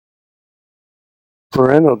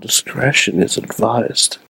Parental discretion is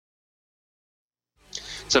advised.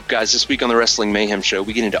 What's up, guys? This week on the Wrestling Mayhem Show,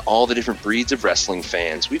 we get into all the different breeds of wrestling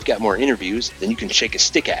fans. We've got more interviews than you can shake a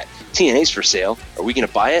stick at. TNA's for sale. Are we going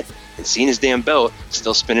to buy it? And seeing his damn belt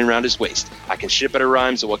still spinning around his waist. I can shit better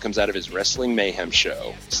rhymes than what comes out of his Wrestling Mayhem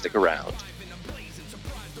Show. Stick around.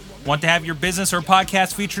 Want to have your business or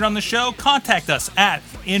podcast featured on the show? Contact us at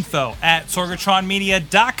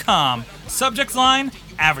info@sorgatronmedia.com. Subject line,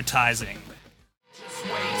 advertising. Just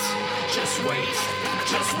wait, just wait,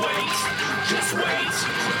 just wait, just wait,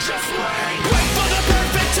 just wait. Wait for the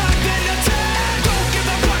perfect time, then attack. Don't give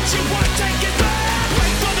up what you want, take it back.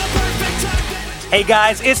 Wait for the perfect time, then attack. Hey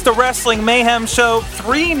guys, it's the Wrestling Mayhem Show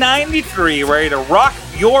 393, ready to rock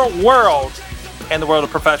your world and the world of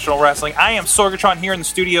professional wrestling. I am Sorgatron here in the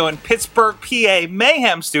studio in Pittsburgh, PA,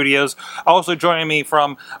 Mayhem Studios. Also joining me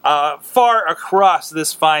from far across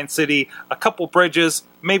this fine city, a couple bridges,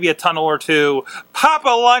 maybe a tunnel or two, Papa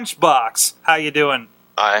Lunchbox. How you doing?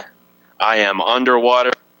 I am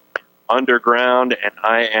underwater, underground, and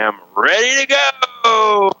I am ready to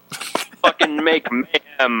go! Fucking make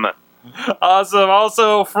mayhem. Awesome.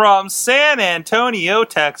 Also from San Antonio,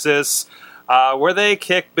 Texas, where they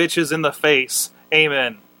kick bitches in the face.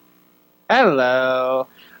 Amen. Hello.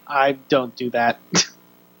 I don't do that.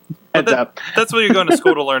 Heads up. That's what you're going to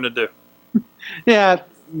school to learn to do. Yeah,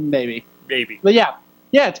 maybe. Maybe. But yeah,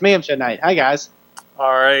 it's Mayhem Show night. Hi, guys.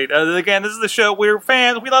 All right. Again, this is the show. We're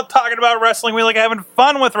fans. We love talking about wrestling. We like having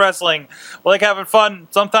fun with wrestling. We like having fun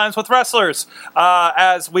sometimes with wrestlers.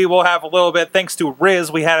 As we will have a little bit, thanks to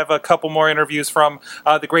Riz, we had a couple more interviews from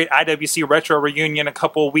the great IWC Retro Reunion a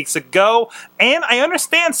couple of weeks ago. And I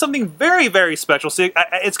understand something very, very special. So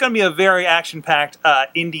it's going to be a very action-packed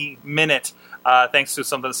indie minute. Thanks to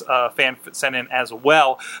some of this fan sent in as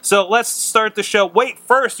well. So let's start the show. Wait,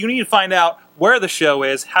 first, you need to find out where the show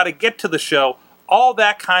is, how to get to the show, all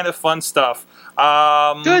that kind of fun stuff.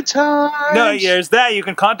 Good times. No, there's that. You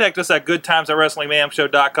can contact us at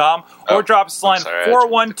goodtimes@wrestlingmayhemshow.com or drop us a line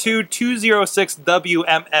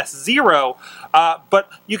 412-206-WMS0. But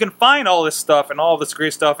you can find all this stuff and all this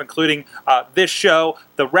great stuff, including this show,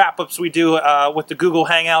 the wrap-ups we do with the Google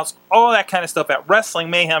Hangouts, all that kind of stuff at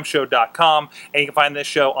wrestlingmayhemshow.com. And you can find this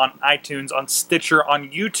show on iTunes, on Stitcher, on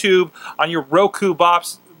YouTube, on your Roku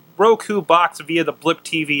box via the Blip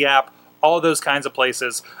TV app. All those kinds of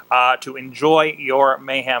places to enjoy your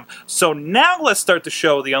mayhem. So now let's start the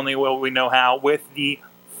show the only way we know how, with the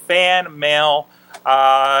fan mail.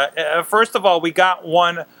 First of all, we got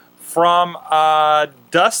one from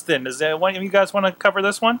Dustin. Is there one of you guys want to cover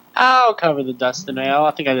this one? I'll cover the Dustin mail.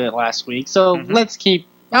 I think I did it last week. So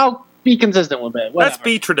I'll be consistent with it. Whatever. Let's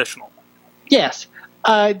be traditional. Yes.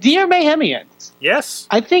 Dear Mayhemians. Yes.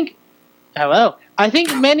 I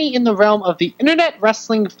think many in the realm of the internet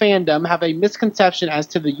wrestling fandom have a misconception as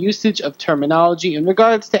to the usage of terminology in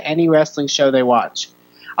regards to any wrestling show they watch.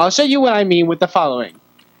 I'll show you what I mean with the following.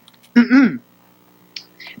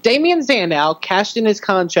 Damian Sandow cashed in his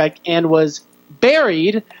contract and was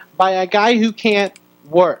buried by a guy who can't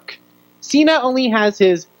work. Cena only has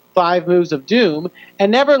his 5 moves of doom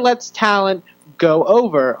and never lets talent go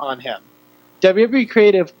over on him. WWE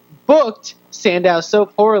Creative booked Sandow so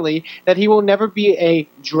poorly that he will never be a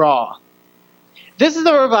draw. This is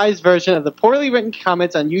a revised version of the poorly written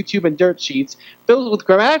comments on YouTube and dirt sheets, filled with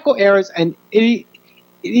grammatical errors and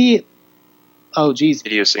idiotically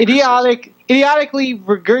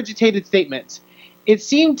regurgitated statements. It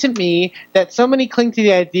seemed to me that so many cling to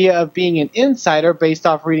the idea of being an insider based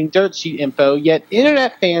off reading dirt sheet info, yet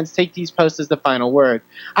internet fans take these posts as the final word.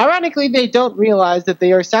 Ironically, they don't realize that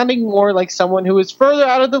they are sounding more like someone who is further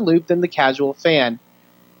out of the loop than the casual fan.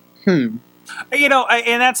 You know,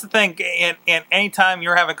 and that's the thing. And anytime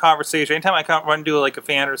you're having a conversation, anytime I run into like a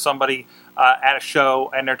fan or somebody at a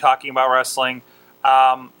show and they're talking about wrestling,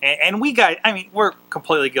 and we're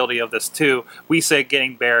completely guilty of this too. We say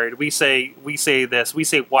getting buried. We say this. We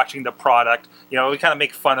say watching the product. You know, we kind of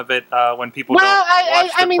make fun of it when people don't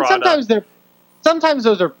watch the product. Sometimes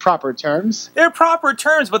those are proper terms. They're proper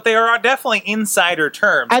terms, but they are definitely insider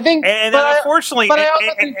terms. I think, unfortunately,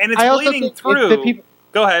 it's bleeding through.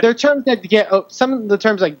 Go ahead. There are terms that get some of the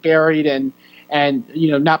terms like buried and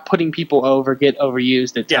not putting people over get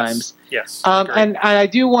overused at times. Yes. And I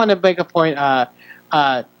do want to make a point.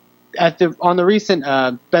 On the recent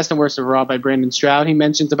Best and Worst of Raw by Brandon Stroud, he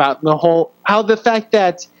mentions about the fact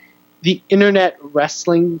that the internet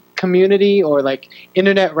wrestling community or like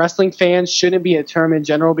internet wrestling fans shouldn't be a term in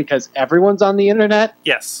general because everyone's on the internet.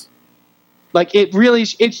 Yes. Like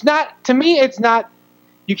it's not, to me, it's not,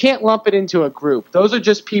 you can't lump it into a group. Those are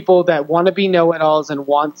just people that want to be know-it-alls and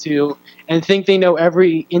want to, and think they know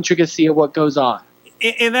every intricacy of what goes on.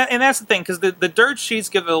 And that's the thing, because the dirt sheets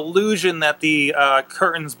give the illusion that the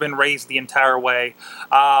curtain's been raised the entire way.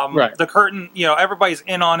 Right. The curtain, everybody's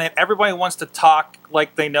in on it. Everybody wants to talk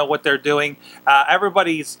like they know what they're doing.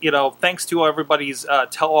 Everybody's, thanks to everybody's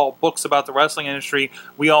tell-all books about the wrestling industry,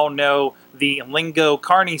 we all know the lingo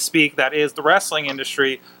carny speak that is the wrestling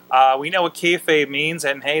industry. We know what kayfabe means,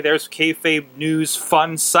 and hey, there's kayfabe news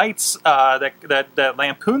fun sites that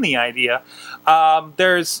lampoon the idea.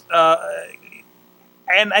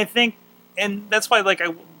 And I think, and that's why,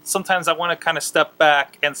 sometimes I want to kind of step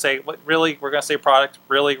back and say, what, really, we're going to say product?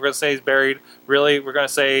 Really, we're going to say he's buried? Really, we're going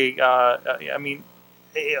to say,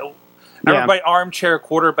 everybody armchair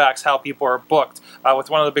quarterbacks how people are booked. With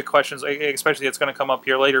one of the big questions, especially it's going to come up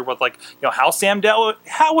here later, with how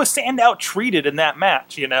was Sandow treated in that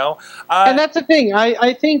match? And that's the thing.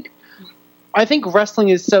 I think wrestling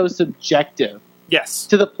is so subjective. Yes.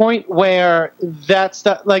 To the point where that's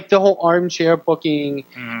the whole armchair booking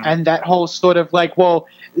and that whole sort of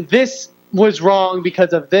this was wrong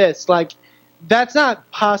because of this. That's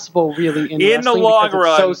not possible really in the long run.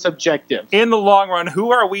 It's so subjective. In the long run,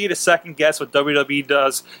 who are we to second guess what WWE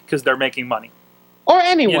does because they're making money? Or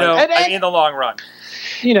anyone. In the long run.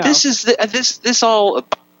 This all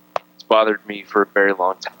bothered me for a very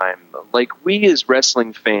long time. We as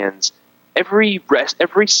wrestling fans, every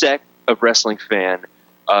sect of wrestling fan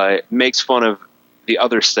makes fun of the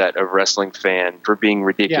other set of wrestling fan for being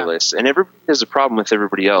ridiculous, and everybody has a problem with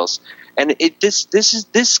everybody else. And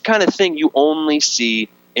this kind of thing you only see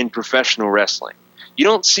in professional wrestling. You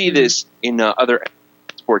don't see this in other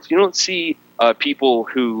sports. You don't see people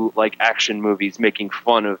who like action movies making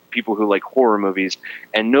fun of people who like horror movies,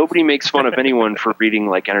 and nobody makes fun of anyone for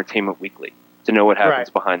reading Entertainment Weekly to know what happens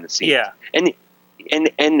behind the scenes. Yeah.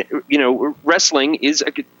 And wrestling is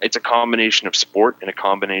it's a combination of sport and a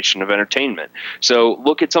combination of entertainment. So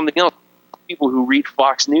look at something else. People who read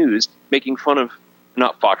Fox News making fun of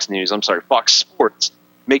Fox Sports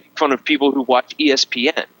making fun of people who watch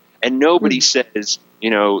ESPN, and nobody says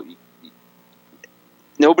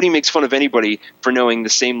nobody makes fun of anybody for knowing the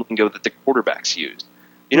same lingo that the quarterbacks use.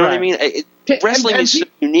 You know what I mean? Wrestling is so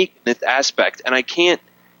unique in this aspect, and I can't.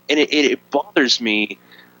 And it bothers me.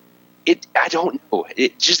 I don't know.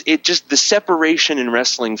 It just the separation in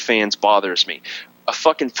wrestling fans bothers me.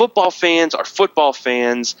 Fucking football fans are football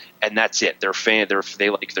fans, and that's it. They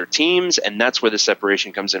like their teams, and that's where the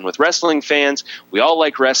separation comes in. With wrestling fans, we all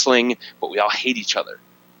like wrestling, but we all hate each other.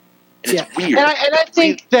 And it's weird. And I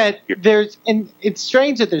think that it's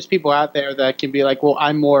strange that there's people out there that can be like, well,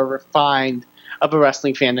 I'm more refined of a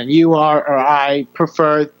wrestling fan than you are, or I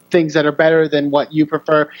prefer things that are better than what you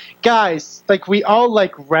prefer. Guys, we all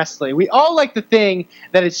like wrestling. We all like the thing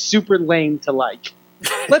that is super lame to like.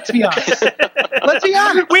 Let's be honest. None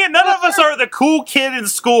of us are the cool kid in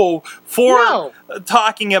school for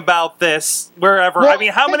talking about this wherever. Well,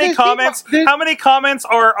 how many comments? How many comments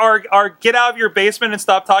are get out of your basement and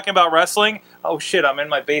stop talking about wrestling? Oh shit, I'm in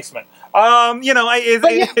my basement. But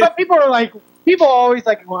people are people are always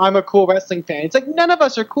well, I'm a cool wrestling fan. It's none of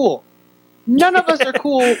us are cool. None of us are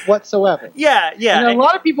cool whatsoever. Yeah. And a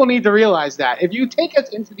lot of people need to realize that. If you take us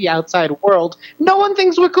into the outside world, no one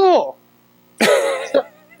thinks we're cool.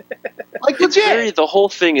 Legit. The whole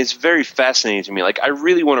thing is very fascinating to me. I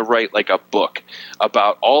really want to write a book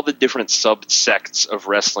about all the different subsects of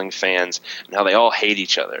wrestling fans and how they all hate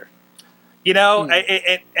each other.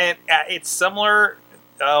 It's similar.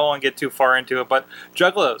 I don't want to get too far into it, but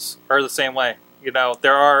Juggalos are the same way. I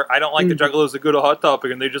don't like the Juggalos that go to Hot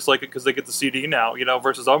Topic and they just like it because they get the CD now,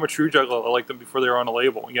 versus I'm a true Juggalo. I like them before they were on a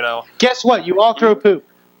label, Guess what? You all throw poop.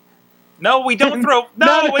 No, we don't throw.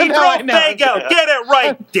 We throw Fago. Get it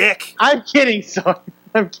right, dick. I'm kidding, son.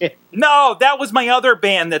 I'm kidding. No, that was my other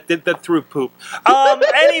band that threw poop.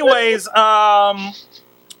 Anyways,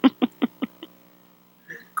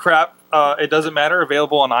 crap. It doesn't matter.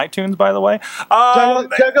 Available on iTunes, by the way.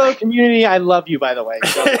 Juggalo community, I love you, by the way.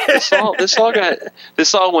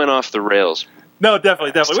 This all went off the rails. No,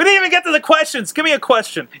 definitely. We didn't even get to the questions. Give me a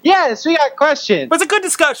question. Yes, we got questions. But it's a good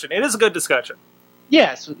discussion. It is a good discussion.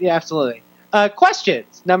 Yes, yeah, absolutely.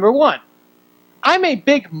 Questions. Number 1. I'm a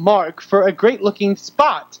big mark for a great-looking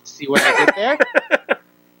spot. See what I did there?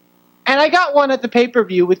 And I got one at the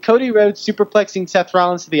pay-per-view with Cody Rhodes superplexing Seth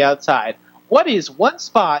Rollins to the outside. What is one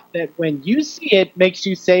spot that when you see it makes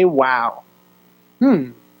you say, wow?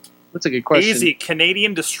 That's a good question. Easy.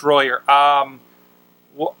 Canadian Destroyer.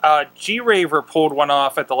 G-Raver pulled one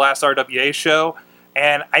off at the last RWA show.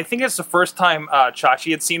 And I think it's the first time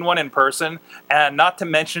Chachi had seen one in person. And not to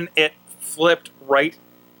mention, it flipped right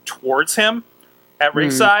towards him. at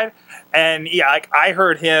ringside. And yeah, like I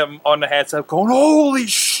heard him on the headset going, "Holy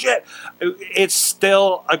shit!" It's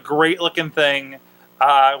still a great looking thing.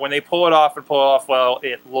 When they pull it off well,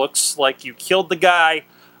 it looks like you killed the guy,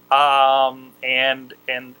 and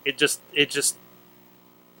it just it's just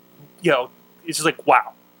like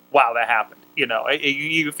wow, that happened.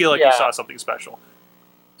 You feel like you saw something special.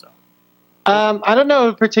 So, I don't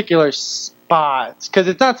know particular spots because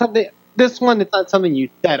it's not something. This one, it's not something you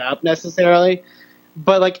set up necessarily,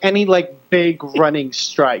 but like any like big running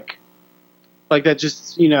strike, like that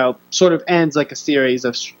just sort of ends like a series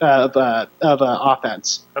of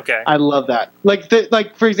offense. Okay, I love that.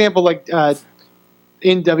 Like for example,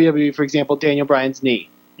 in WWE, for example, Daniel Bryan's knee.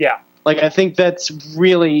 Yeah. Like I think that's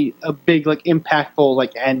really a big like impactful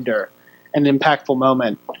like ender, an impactful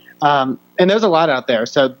moment. And there's a lot out there,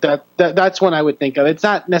 so that's one I would think of. It's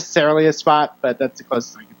not necessarily a spot, but that's the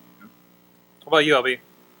closest I can think of. What about you, LB?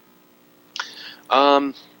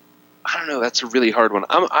 I don't know. That's a really hard one.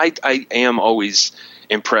 I am always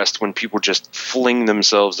impressed when people just fling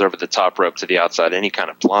themselves over the top rope to the outside, any kind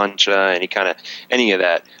of plancha, any of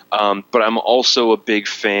that. But I'm also a big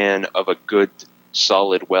fan of a good,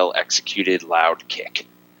 solid, well executed, loud kick.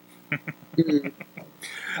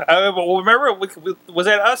 Well, remember, was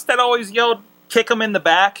that us that always yelled, "Kick him in the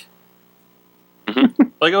back"? Mm-hmm.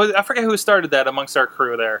 I forget who started that amongst our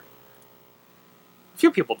crew there. A few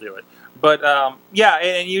people do it. But, yeah,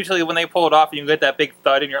 and usually when they pull it off, you get that big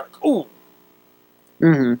thud, and you're like, ooh.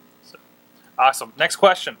 Mm-hmm. So, awesome. Next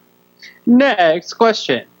question. Next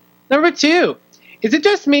question. Number 2. Is it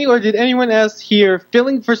just me, or did anyone else hear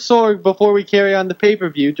filling for Sorg before we carry on the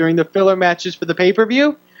pay-per-view during the filler matches for the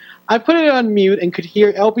pay-per-view? I put it on mute and could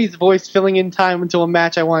hear LB's voice filling in time until a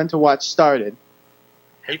match I wanted to watch started.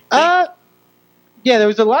 Yeah, there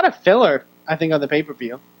was a lot of filler, I think, on the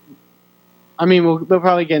pay-per-view. I mean, we'll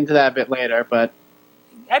probably get into that a bit later, but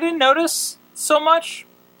I didn't notice so much,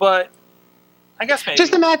 but I guess maybe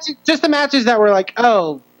just the matches that were like,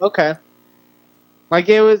 oh, okay. Like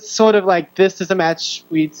it was sort of like this is a match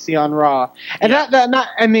we'd see on Raw, and not.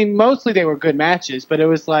 I mean, mostly they were good matches, but it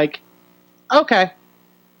was like, okay.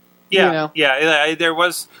 Yeah, yeah. There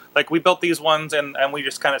was like we built these ones, and we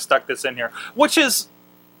just kind of stuck this in here, which is,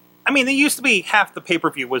 I mean, it used to be half the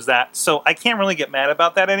pay-per-view was that, so I can't really get mad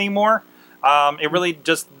about that anymore. It really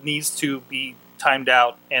just needs to be timed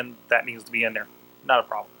out, and that needs to be in there. Not a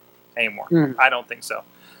problem anymore. I don't think so.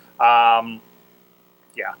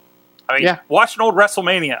 Yeah. I mean, watch an old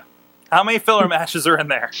WrestleMania. How many filler matches are in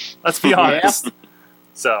there? Let's be honest.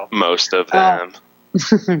 So most of them.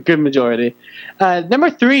 Good majority. Number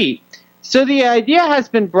 3. So the idea has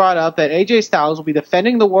been brought up that AJ Styles will be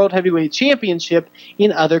defending the World Heavyweight Championship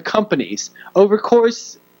in other companies. Over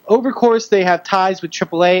course, they have ties with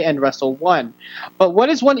AAA and Wrestle One. But what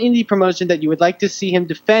is one indie promotion that you would like to see him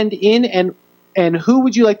defend in, and who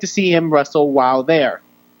would you like to see him wrestle while there?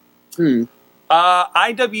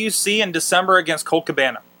 IWC in December against Colt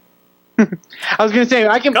Cabana. I was going to say,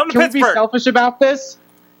 can we be selfish about this?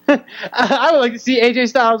 I would like to see AJ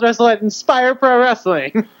Styles wrestle at Inspire Pro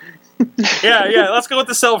Wrestling. yeah, let's go with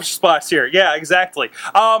the selfish spots here. Yeah, exactly.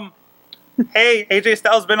 Hey, AJ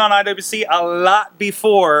Styles been on IWC a lot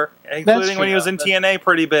before, including when he was in TNA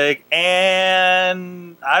pretty big.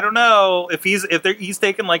 And I don't know if he's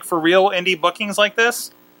taking like for real indie bookings like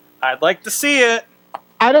this. I'd like to see it.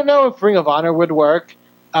 I don't know if Ring of Honor would work.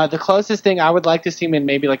 The closest thing I would like to see him in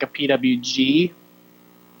maybe like a PWG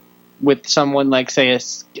with someone like say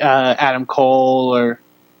Adam Cole or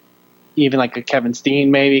even like a Kevin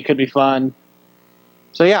Steen maybe could be fun.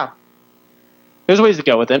 So yeah, there's ways to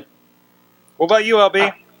go with it. What about you,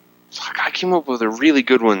 LB? I came up with a really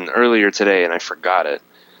good one earlier today, and I forgot it.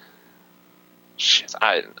 Shit,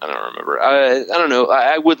 I don't remember. I don't know.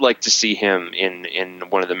 I would like to see him in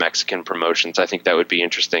one of the Mexican promotions. I think that would be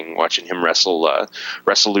interesting, watching him wrestle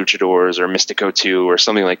Luchadors or Mystico 2 or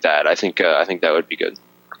something like that. I think that would be good.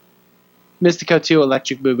 Mystico 2,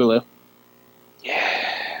 Electric Boogaloo.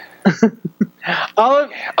 Yeah.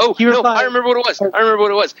 I remember what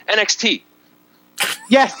it was. NXT.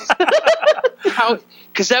 Yes.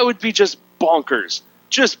 Because that would be just bonkers.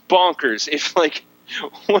 Just bonkers. If, like,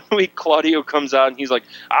 one week Claudio comes out and he's like,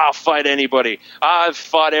 I'll fight anybody. I've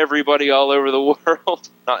fought everybody all over the world.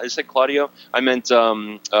 Is it Claudio? I meant,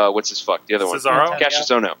 what's his fuck? The other Cesaro? one. Cassius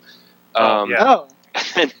Ohno.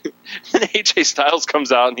 And then AJ Styles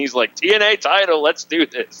comes out and he's like, TNA title, let's do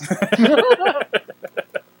this.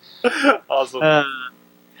 Awesome.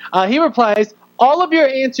 He replies, all of your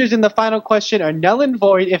answers in the final question are null and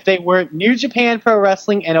void if they weren't New Japan Pro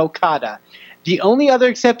Wrestling and Okada. The only other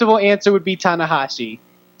acceptable answer would be Tanahashi.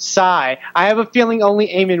 Sigh. I have a feeling only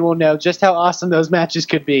Eamon will know just how awesome those matches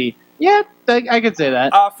could be. Yeah, I could say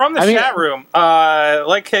that. From the chat room,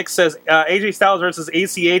 Leg Kick says AJ Styles versus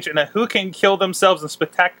ACH in a who can kill themselves in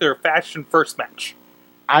spectacular fashion first match.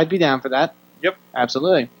 I'd be down for that. Yep.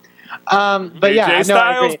 Absolutely. But yeah, AJ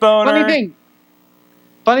Styles boner.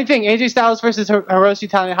 Funny thing, AJ Styles versus Hiroshi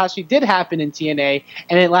Tanahashi did happen in TNA,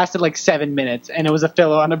 and it lasted like 7 minutes, and it was a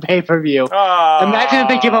filler on a pay-per-view. Imagine if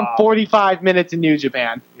they give him 45 minutes in New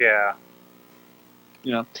Japan. Yeah.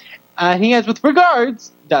 You know. He has, with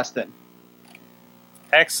regards, Dustin.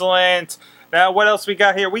 Excellent. Now, what else we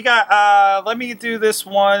got here? We got, let me do this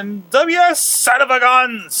one. WS Son of a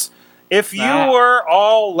Guns! If you were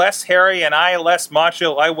all less hairy and I less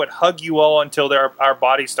macho, I would hug you all until our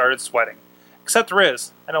bodies started sweating. Except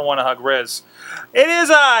Riz. I don't want to hug Riz. It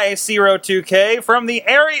is I, Zero2K, from the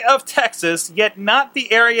area of Texas, yet not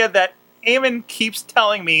the area that Eamon keeps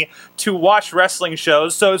telling me to watch wrestling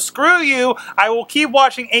shows, so screw you. I will keep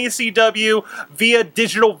watching ACW via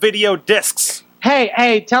digital video discs.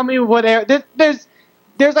 Hey, tell me what area. There's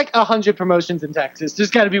like 100 promotions in Texas.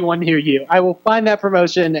 There's got to be one near you. I will find that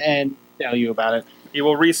promotion and tell you about it. You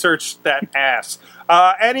will research that ass.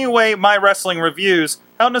 Anyway, my wrestling reviews.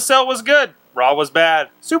 Hell in a Cell was good. Raw was bad.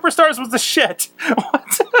 Superstars was the shit.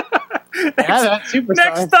 What? That's Superstars.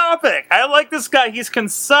 Next topic. I like this guy. He's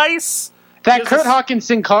concise. That Kurt Hawkins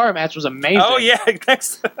Sin Cara match was amazing. Oh, yeah.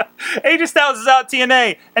 Next. AJ Styles is out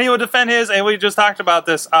TNA, and he will defend his, and we just talked about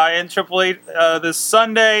this, in Triple H this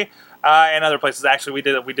Sunday, and other places. Actually, we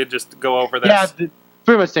did just go over this. Yeah,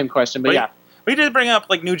 pretty much same question, but yeah. We did bring up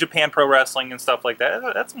like New Japan Pro Wrestling and stuff like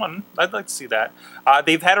that. That's one I'd like to see that.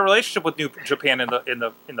 They've had a relationship with New Japan in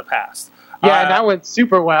the past. Yeah, and that went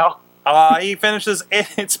super well. He finishes.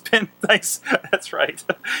 It's been nice. That's right.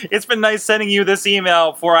 It's been nice sending you this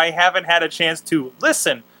email, for I haven't had a chance to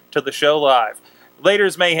listen to the show live.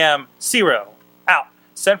 Later's Mayhem 0 out.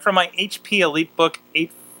 Sent from my HP Elite Book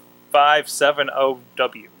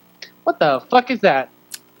 8570W. What the fuck is that?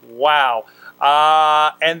 Wow.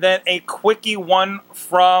 And then a quickie one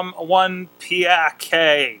from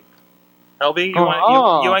 1PK. LB, you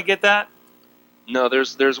want to get that? No,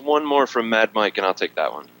 there's one more from Mad Mike, and I'll take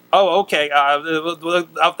that one. Oh, okay.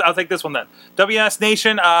 I'll take this one then. WNS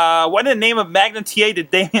Nation, what in the name of Magnum TA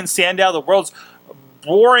did Damian Sandow, the world's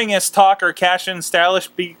boringest talker, cash in stylish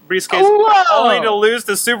briefcase only to lose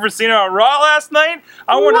to Super Cena on Raw last night?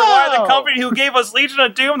 I wonder why the company who gave us Legion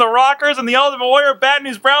of Doom, the Rockers, and the Ultimate Warrior, Bad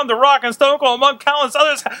News Brown, The Rock, and Stone Cold, among countless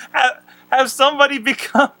others, have somebody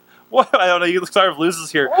become... What? I don't know. You sort of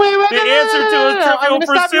loses here. The answer to a Trivial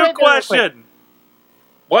Pursuit question.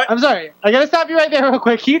 What? I'm sorry. I gotta stop you right there real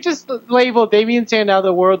quick. He just labeled Damian Sandow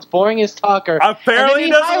the world's boringest talker. Apparently he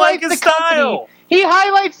doesn't like his style. He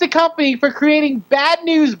highlights the company for creating Bad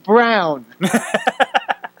News Brown. Who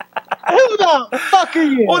the fuck are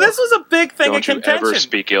you? Well, this was a big thing of contention. Don't you ever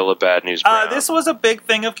speak ill of Bad News Brown. This was a big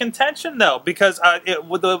thing of contention, though, because I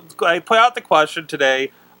put out the question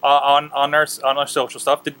today on our social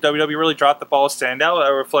stuff. Did WWE really drop the ball with Sandow? I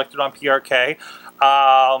reflected on PRK.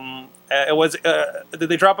 Did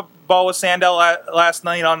they drop a ball with Sandow last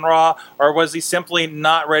night on Raw, or was he simply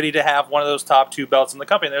not ready to have one of those top two belts in the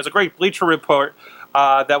company? There's a great Bleacher Report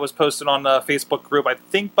that was posted on the Facebook group, I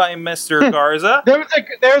think by Mr. Garza. There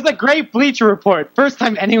was a great Bleacher Report. First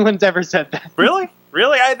time anyone's ever said that. Really?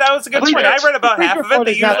 That was a good point. I read about half of it.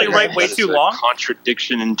 They usually write way too long.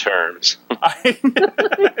 Contradiction in terms. But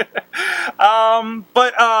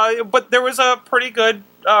there was a pretty good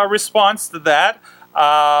response to that.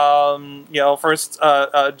 First,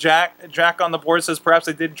 Jack on the board says perhaps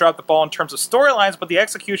they did drop the ball in terms of storylines, but the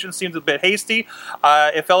execution seems a bit hasty.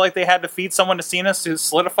 It felt like they had to feed someone to Cena to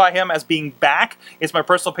solidify him as being back. It's my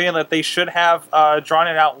personal opinion that they should have drawn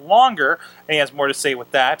it out longer, and he has more to say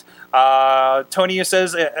with that. Tony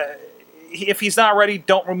says if he's not ready,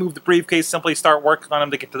 don't remove the briefcase. Simply start working on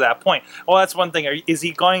him to get to that point. Well, that's one thing. Is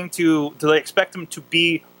he going to? Do they expect him to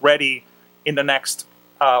be ready in the next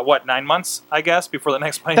 9 months, I guess, before the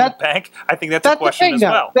next Money in the Bank? I think that's a question as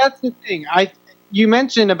well. That's the thing. You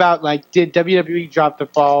mentioned about, did WWE drop the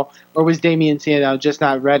ball, or was Damian Sandow just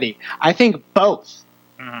not ready? I think both.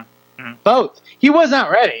 Mm-hmm. Both. He was not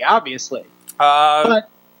ready, obviously. But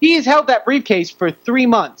he's held that briefcase for 3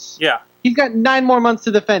 months. Yeah. He's got 9 more months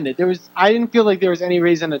to defend it. I didn't feel like there was any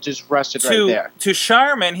reason to just rush it right there. To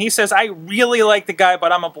Sharman, he says, I really like the guy,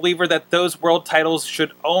 but I'm a believer that those world titles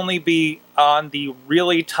should only be on the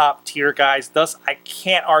really top tier guys. Thus, I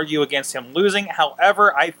can't argue against him losing.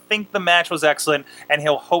 However, I think the match was excellent, and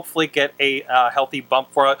he'll hopefully get a healthy bump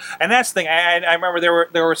for it. And that's the thing. I remember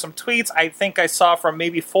there were some tweets I think I saw from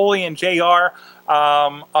maybe Foley and JR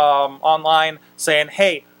online saying,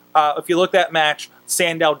 hey, if you look at that match,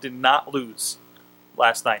 Sandow did not lose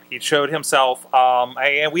last night. He showed himself.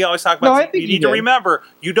 And we always talk about you need to remember,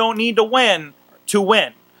 you don't need to win to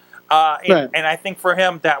win. And I think for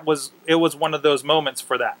him, it was one of those moments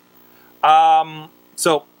for that.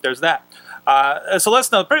 So there's that. So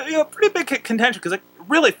let's know, pretty big contention because it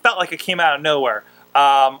really felt like it came out of nowhere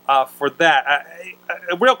for that.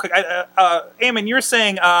 Real quick, Eamon, you're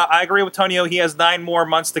saying I agree with Tonio. He has 9 more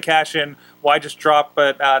months to cash in. Why just drop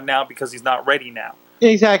it now because he's not ready now?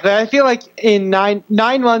 Exactly. I feel like in nine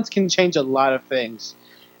months can change a lot of things.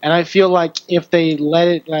 And I feel like if they let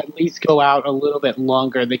it at least go out a little bit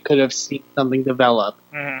longer, they could have seen something develop.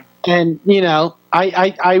 Mm-hmm. And,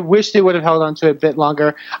 I wish they would have held on to it a bit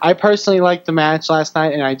longer. I personally liked the match last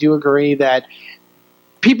night, and I do agree that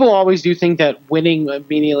people always do think that winning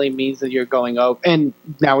immediately means that you're going over. And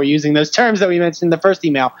now we're using those terms that we mentioned in the first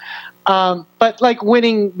email. But,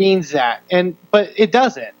 winning means that. But it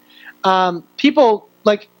doesn't. People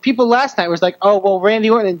last night was like, oh, well, Randy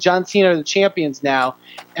Orton and John Cena are the champions now.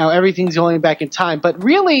 Now everything's going back in time. But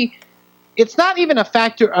really, it's not even a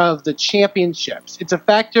factor of the championships. It's a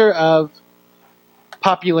factor of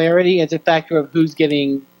popularity. It's a factor of who's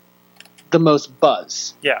getting the most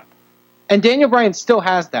buzz. Yeah. And Daniel Bryan still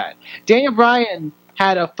has that. Daniel Bryan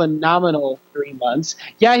had a phenomenal 3 months.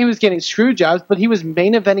 Yeah, he was getting screw jobs, but he was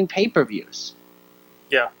main eventing pay-per-views.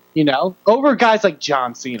 Yeah. Over guys like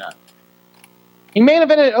John Cena. He main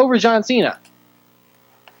evented over John Cena.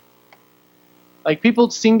 People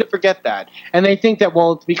seem to forget that. And they think that,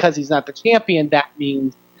 well, it's because he's not the champion, that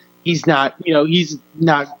means he's not, he's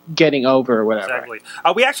not getting over or whatever. Exactly.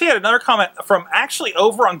 We actually had another comment from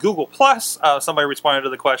over on Google Plus. Somebody responded to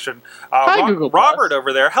the question. Hi, Google Plus. Robert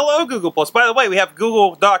over there. Hello, Google Plus. By the way, we have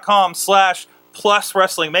google.com/Plus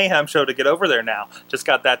Wrestling Mayhem show to get over there now. Just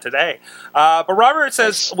got that today. But Robert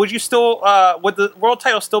says, would the world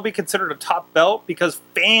title still be considered a top belt? Because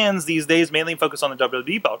fans these days mainly focus on the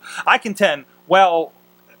WWE belt. I contend, well,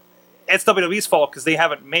 it's WWE's fault because they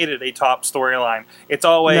haven't made it a top storyline. It's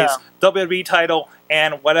always WWE title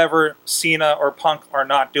and whatever Cena or Punk are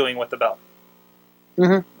not doing with the belt.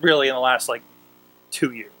 Mm-hmm. Really, in the last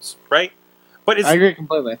 2 years, right? But I agree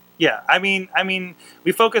completely. Yeah, I mean,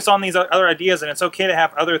 we focus on these other ideas, and it's okay to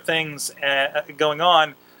have other things going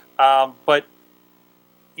on. But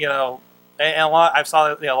and a lot I've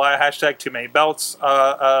saw a lot of hashtag too many belts.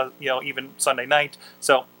 Even Sunday night.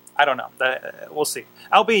 So I don't know. We'll see.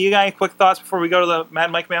 LB, you got any quick thoughts before we go to the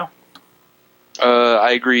Mad Mike mail?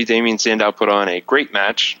 I agree. Damien Sandow put on a great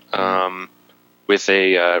match with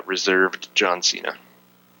a reserved John Cena.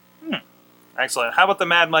 Excellent. How about the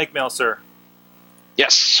Mad Mike mail, sir?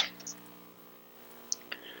 Yes.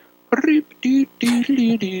 Greetings,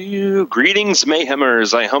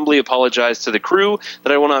 Mayhemers. I humbly apologize to the crew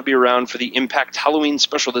that I will not be around for the Impact Halloween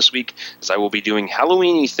special this week, as I will be doing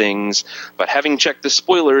Halloween-y things, but having checked the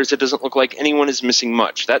spoilers, it doesn't look like anyone is missing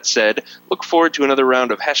much. That said, look forward to another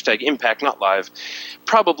round of hashtag Impact Not Live,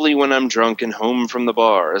 probably when I'm drunk and home from the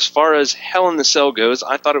bar. As far as Hell in the Cell goes,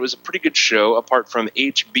 I thought it was a pretty good show, apart from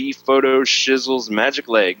HB Photo Shizzle's magic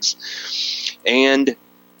legs, and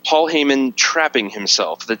Paul Heyman trapping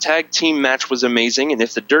himself. The tag team match was amazing, and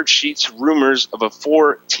if the Dirt Sheets rumors of a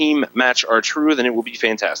 4-team match are true, then it will be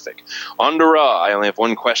fantastic. On to Raw, I only have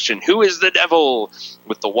one question. Who is the devil?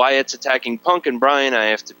 With the Wyatts attacking Punk and Bryan,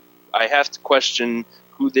 I have to question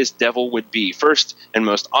who this devil would be. First and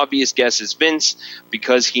most obvious guess is Vince,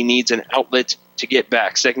 because he needs an outlet to get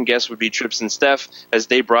back. Second guess would be Trips and Steph, as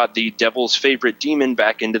they brought the devil's favorite demon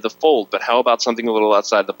back into the fold. But how about something a little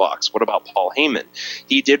outside the box? What about Paul Heyman?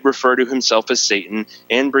 He did refer to himself as Satan,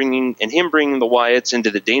 and bringing the Wyatts into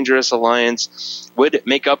the Dangerous Alliance would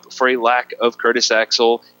make up for a lack of Curtis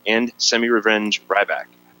Axel and semi-revenge Ryback.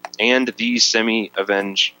 And the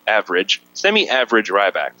semi-average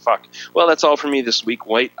Ryback. Fuck. Well, that's all for me this week.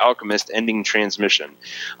 White Alchemist ending transmission.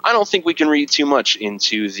 I don't think we can read too much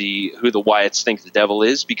into who the Wyatts think the devil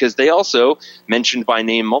is, because they also mentioned by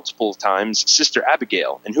name multiple times Sister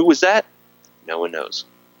Abigail. And who was that? No one knows.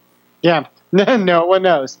 Yeah, no one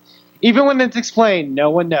knows. Even when it's explained,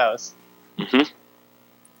 no one knows. Mm-hmm.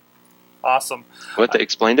 Awesome. What, they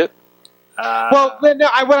explained it? Well, no,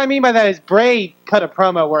 what I mean by that is Bray cut a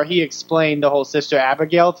promo where he explained the whole Sister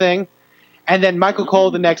Abigail thing, and then Michael Cole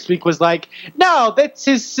the next week was like, no, that's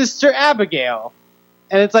his Sister Abigail.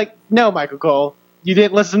 And it's like, no, Michael Cole, you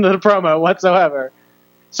didn't listen to the promo whatsoever.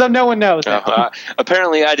 So no one knows.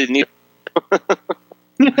 Apparently I didn't either.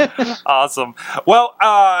 Awesome. Well,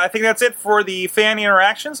 I think that's it for the fan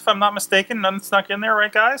interactions, if I'm not mistaken. None snuck in there,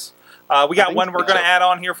 right, guys? We got one we're going to add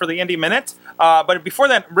on here for the Indie Minute. But before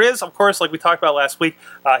that, Riz, of course, like we talked about last week,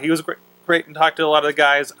 he was a great and talked to a lot of the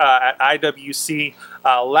guys at IWC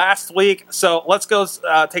last week. So let's go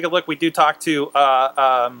take a look. We do talk to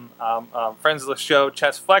friends of the show,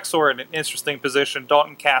 Chess Flexor, in an interesting position,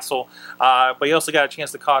 Dalton Castle. But you also got a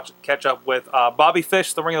chance to catch up with Bobby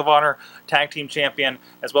Fish, the Ring of Honor Tag Team Champion,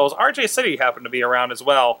 as well as RJ City happened to be around as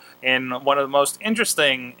well in one of the most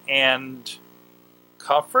interesting and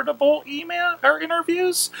comfortable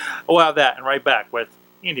interviews. We'll have that and right back with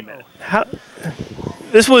Indie Minute.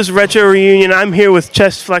 This was Retro Reunion. I'm here with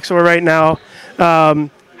Chess Flexor right now.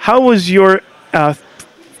 How was your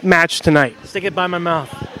match tonight? Stick it by my mouth.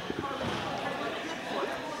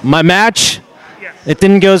 My match? Yes. It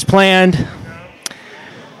didn't go as planned.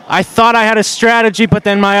 I thought I had a strategy, but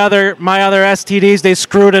then my other STDs, they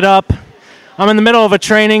screwed it up. I'm in the middle of a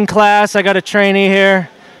training class. I got a trainee here.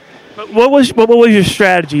 But what was your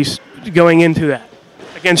strategies going into that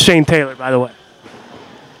against Shane Taylor, by the way?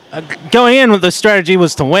 Going in with the strategy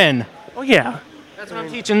was to win. Oh yeah, that's what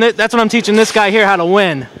I'm teaching. That's what I'm teaching this guy here, how to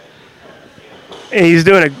win. And he's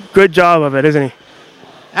doing a good job of it, isn't he?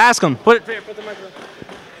 Ask him. Put the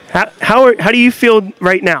microphone. How do you feel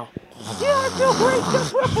right now? Yeah, I feel great.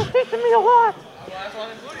 Chess Flexor teaching me a lot.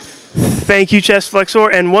 Thank you, Chess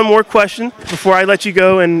Flexor. And one more question before I let you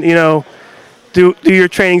go and do your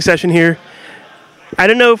training session here. I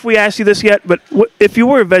don't know if we asked you this yet, but if you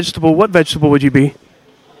were a vegetable, what vegetable would you be?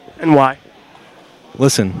 And why?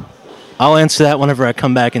 Listen, I'll answer that whenever I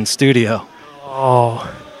come back in studio. Oh.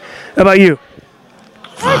 How about you?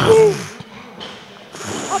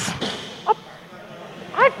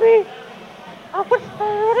 I'd be,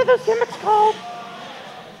 what are those gimmicks called?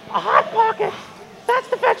 A Hot Pocket. That's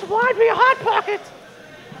the vegetable. I'd be a Hot Pocket.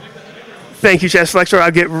 Thank you, Chess Flexor.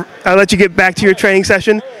 I'll let you get back to your training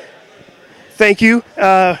session. Thank you.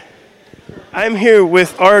 I'm here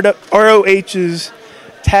with ROH's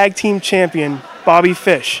Tag Team Champion, Bobby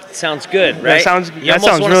Fish. Sounds good, right? That sounds you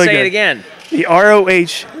almost want to really say good. it again. The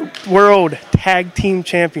ROH World Tag Team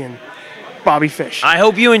Champion, Bobby Fish. I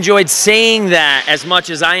hope you enjoyed saying that as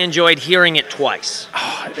much as I enjoyed hearing it twice.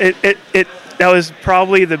 That was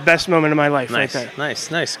probably the best moment of my life right there. Nice.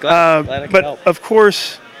 Glad I could help. Of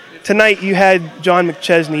course, tonight you had John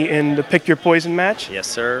McChesney in the Pick Your Poison match. Yes,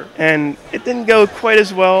 sir. And it didn't go quite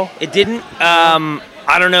as well. It didn't.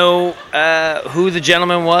 I don't know who the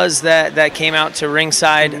gentleman was that came out to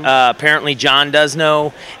ringside. Apparently John does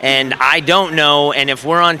know, and I don't know. And if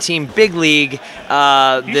we're on Team Big League,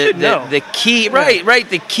 the key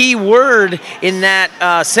the key word in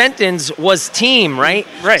that sentence was team, right?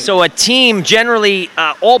 Right. So a team, generally,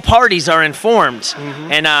 all parties are informed.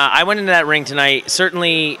 And I went into that ring tonight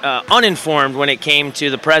certainly uninformed when it came to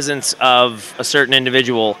the presence of a certain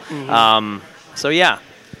individual. So yeah.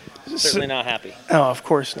 Certainly not happy. Oh, of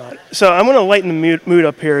course not. So I'm going to lighten the mood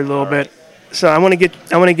up here a little bit. So I want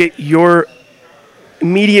to get your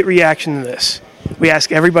immediate reaction to this. We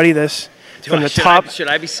ask everybody this from the top. Should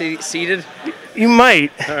I be seated? You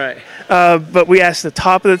might. All right. But we ask the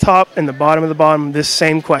top of the top and the bottom of the bottom this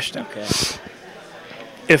same question. Okay.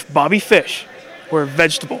 If Bobby Fish were a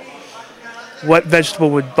vegetable, what vegetable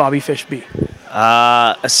would Bobby Fish be?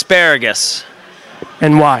 Asparagus.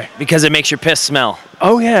 And why? Because it makes your piss smell.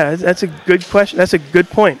 Oh, yeah, that's a good question. That's a good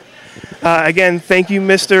point. Again, thank you,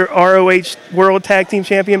 Mr. ROH World Tag Team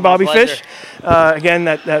Champion Bobby Fish. Again,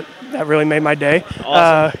 that really made my day.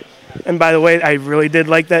 Awesome. And by the way, I really did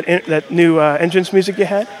like that new entrance music you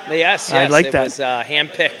had. Yes, I like it that. was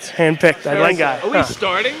handpicked. Handpicked. I like that. Are we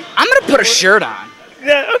starting? I'm gonna put a shirt on.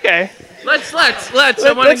 Yeah. Okay. Let's.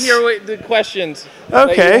 I want to hear the questions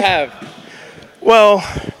that you have. Well.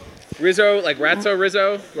 Rizzo, like Ratso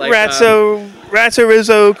Rizzo? Like, Ratso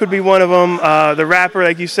Rizzo could be one of them. The rapper,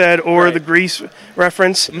 like you said, or the Grease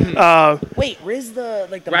reference. Wait, Riz the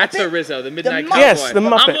Ratso Muppet? Rizzo, the Midnight Muppet. Cowboy. Yes, the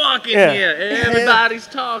Muppet. I'm walking here, everybody's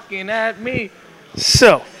talking at me.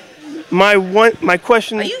 So, my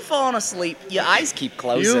question. Are you falling asleep? Your eyes keep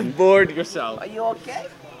closing. You've bored yourself. Are you okay?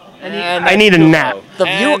 I need a nap.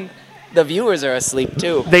 The viewers are asleep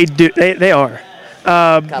too. They do. They are.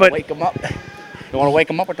 Gotta wake them up. You want to wake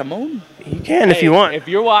them up with the moon? You can if you want. If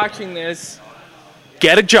you're watching this,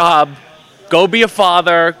 get a job, go be a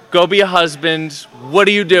father, go be a husband. What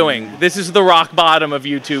are you doing? This is the rock bottom of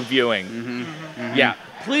YouTube viewing. Yeah.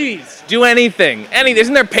 Please do anything.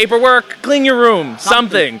 Isn't there paperwork? Clean your room.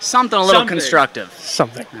 Something a little constructive.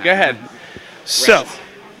 Something. Go ahead. So,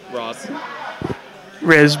 Ross.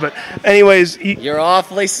 Riz, but anyways, you're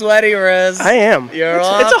awfully sweaty, Riz. I am.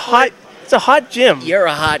 It's a hot gym. You're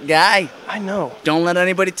a hot guy. I know. Don't let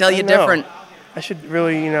anybody tell you different. I should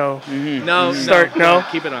really, No. start. No,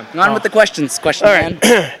 keep it on. Go on with the questions. Question All right.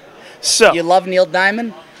 man. So You love Neil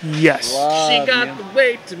Diamond? Yes. She got the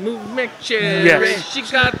way to move McCherry. Yes. She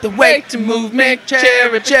got the way to move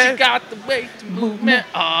McCherry. She got the way to move me.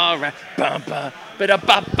 All right. Bum, bum, ba-da,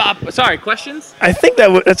 bop, bop. Sorry, questions? I think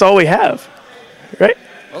that's all we have, right?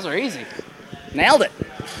 Those are easy. Nailed it.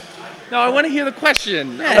 No, I want to hear the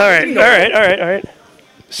question. All right.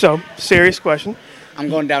 So, serious question. I'm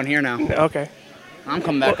going down here now. Okay. I'm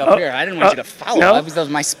coming back up here. I didn't want you to follow. no. That was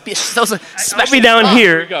my speech. Those are special. I'll be down stuff.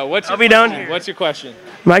 here. Here we go. What's your I'll be down question? here. What's your question?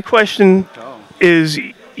 My question is,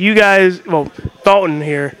 you guys, well, Dalton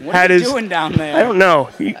here What had are you his. doing down there? I don't know.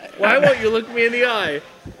 Why won't you look me in the eye?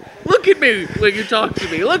 Look at me when you talk to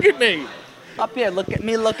me. Look at me. Up here. Look at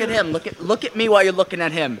me. Look at him. Look at me while you're looking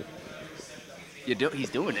at him. He's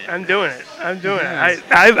doing it. I'm doing it. The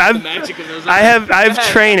I've magic of those I have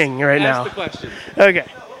training right Ask now. the question. Okay,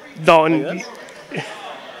 Dalton,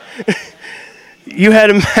 you had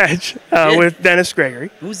a match with Dennis Gregory,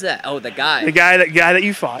 Who's that? Oh, the guy. the guy that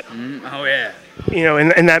you fought. Oh yeah. You know,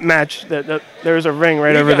 in that match, that there was a ring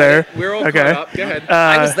right over got there. it. We're all okay. caught up. Go ahead.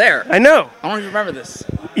 I was there. I know. I don't even remember this.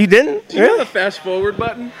 You didn't? Do you know Really? the fast forward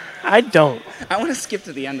button? I don't. I want to skip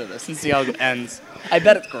to the end of this and see how it ends. I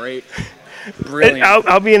bet it's great. Brilliant.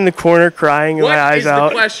 I'll be in the corner crying with What my eyes is out.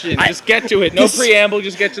 the question? Just get to it. No This- preamble.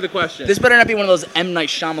 Just get to the question. This better not be one of those M. Night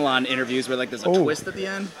Shyamalan interviews where like there's a Oh. twist at the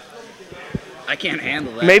end. I can't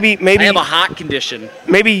handle that. Maybe I have a heart condition.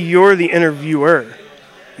 maybe you're the interviewer.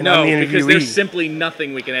 And no, I'm the because interviewee. there's simply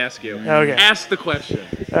nothing we can ask you. Okay. Ask the question.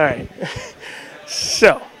 All right.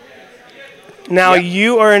 So, now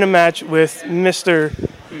you are in a match with Mr.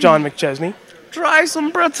 John McChesney. Try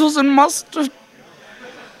some pretzels and mustard.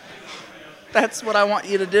 That's what I want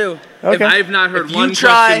you to do. Okay. I've not heard If one you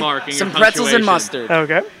try question mark in some your pretzels and punctuation. mustard.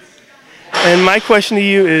 Okay. And my question to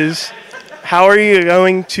you is, how are you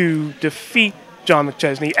going to defeat John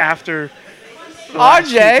McChesney after the last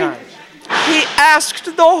few RJ, times? he asked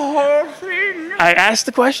the whole thing. I asked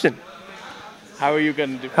the question. How are you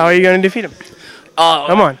going to do? How are you going to defeat him?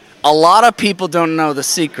 Come on. A lot of people don't know the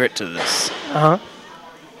secret to this, Uh huh.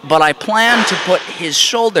 but I plan to put his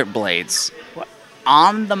shoulder blades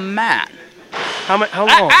on the mat. How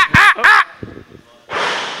long?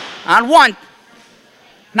 On 1,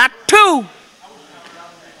 not 2,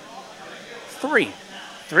 3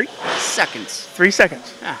 3? seconds. 3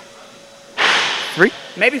 seconds. Yeah. 3?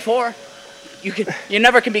 Maybe 4. You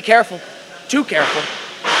never can be careful. Too careful.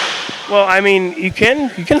 Well, I mean, you can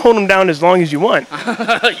hold him down as long as you want.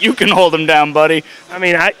 You can hold him down, buddy. I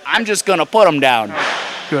mean, I'm just gonna put him down.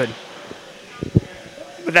 Good.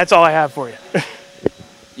 But that's all I have for you.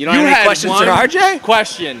 You don't have any questions for RJ?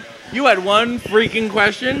 Question. You had one freaking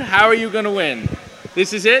question. How are you going to win?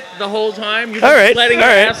 This is it the whole time? You're All right, letting your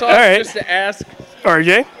all right, ass off all right. just to ask?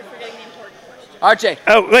 RJ? RJ.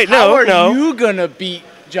 Oh, wait, How are no. you gonna beat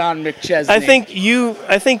John McChesney? I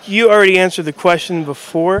think you already answered the question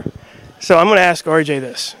before, so I'm going to ask RJ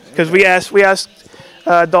this because we asked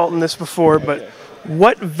Dalton this before. But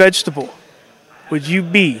what vegetable would you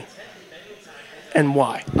be, and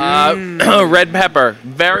why? Red pepper.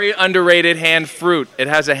 Very underrated hand fruit. It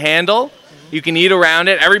has a handle. You can eat around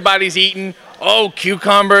it. Everybody's eating,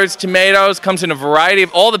 cucumbers, tomatoes. Comes in a variety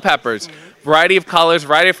of all the peppers. Variety of colors,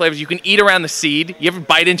 variety of flavors. You can eat around the seed. You ever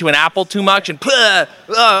bite into an apple too much and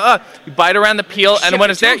you bite around the peel, and when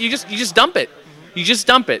it's there, you just dump it. You just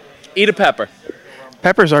dump it. Eat a pepper.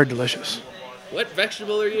 Peppers are delicious. What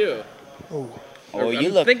vegetable are you? Oh, you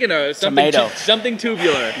I'm look thinking of something tomato. something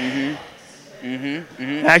tubular.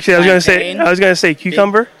 Actually, I was gonna say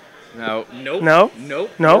cucumber. No. Nope. No?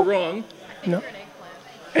 Nope. No? You're wrong. No.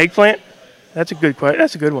 Eggplant. That's a good question.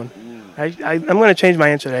 That's a good one. I'm gonna change my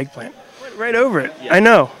answer to eggplant. Right over it. I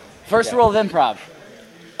know. First rule of improv: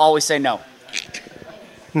 always say no.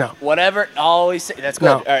 No. Whatever, always say. That's good.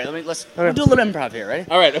 No. All right, we'll do a little improv here. Ready?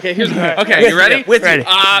 All right. Okay. Here's. Okay. You ready? With Ready.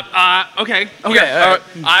 Okay. Okay, Here, all right.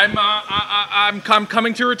 I'm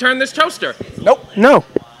coming to return this toaster. No.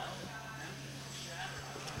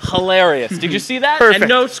 Hilarious. Did you see that? Perfect. And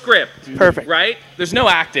no script. Perfect. Right? There's no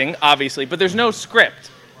acting, obviously, but there's no script.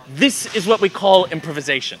 This is what we call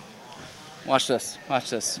improvisation. Watch this. Watch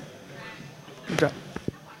this. Okay.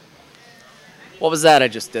 What was that I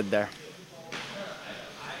just did there?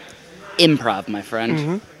 Improv, my friend.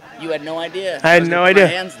 Mm-hmm. You had no idea. I had was no gonna put idea.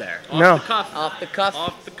 My hands there. No. Off the cuff. Off the cuff.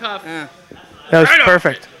 Off the cuff. That was Right off.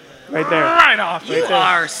 perfect. Right there. Right off. You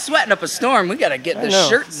are sweating up a storm. We gotta get I the know.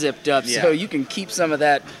 shirt zipped up so you can keep some of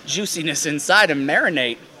that juiciness inside and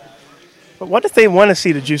marinate. But what if they want to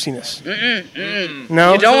see the juiciness?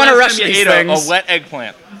 No. You don't want to rush You these ate things. a wet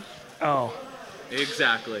eggplant. Oh.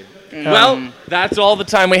 Exactly. Well, that's all the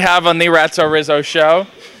time we have on the Ratso Rizzo show.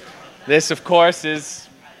 This, of course, is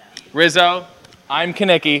Rizzo. I'm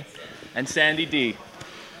Kaneki. And Sandy D.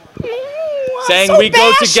 Saying we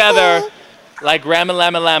go together like Rama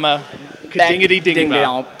Lama Lama. Ka-dingity ding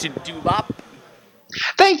bop.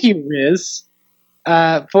 Thank you, Riz,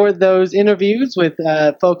 for those interviews with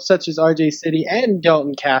folks such as RJ City and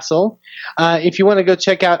Dalton Castle. If you want to go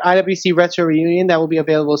check out IWC Retro Reunion, that will be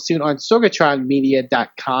available soon on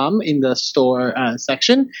sorgatronmedia.com in the store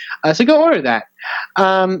section. So go order that.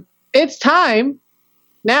 It's time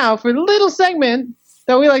now for the little segment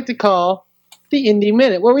that we like to call the Indie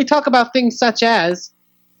Minute, where we talk about things such as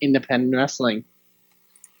independent wrestling.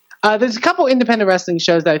 There's a couple independent wrestling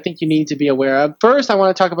shows that I think you need to be aware of. First, I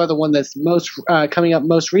want to talk about the one that's most coming up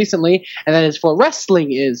most recently, and that is for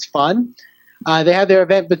Wrestling is Fun. They have their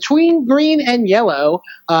event Between Green and Yellow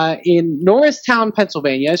in Norristown,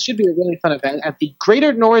 Pennsylvania. It should be a really fun event at the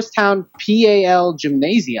Greater Norristown PAL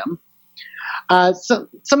Gymnasium. Some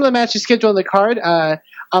of the matches scheduled on the card.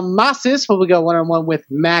 Masis will go one-on-one with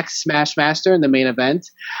Max Smashmaster in the main event.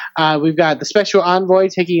 We've got the Special Envoy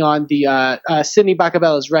taking on the Sydney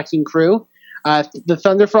Bacabella's Wrecking Crew. The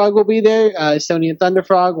Thunder Frog will be there. Sony and Thunder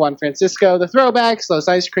Frog, Juan Francisco, the Throwbacks, Los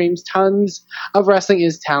Ice Creams, tons of Wrestling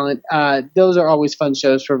Is talent. Those are always fun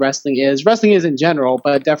shows for Wrestling Is. Wrestling Is in general,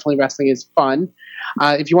 but definitely Wrestling Is fun.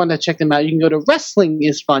 If you want to check them out, you can go to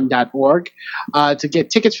wrestlingisfun.org to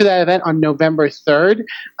get tickets for that event on November 3rd.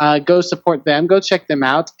 Go support them. Go check them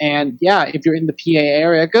out. And, yeah, if you're in the PA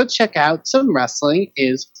area, go check out some Wrestling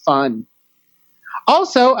Is Fun.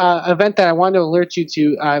 Also, an event that I wanted to alert you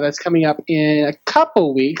to that's coming up in a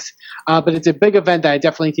couple weeks, but it's a big event that I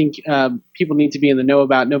definitely think people need to be in the know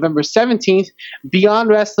about. November 17th, Beyond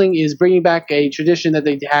Wrestling is bringing back a tradition that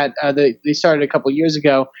they had. They started a couple years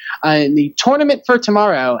ago in the Tournament for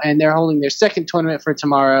Tomorrow, and they're holding their second Tournament for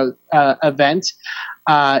Tomorrow event.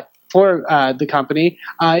 For the company.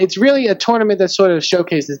 It's really a tournament that sort of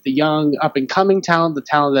showcases the young, up-and-coming talent, the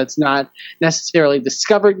talent that's not necessarily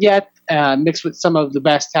discovered yet, mixed with some of the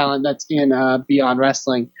best talent that's in Beyond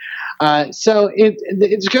Wrestling. So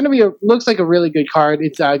it's going to be looks like a really good card.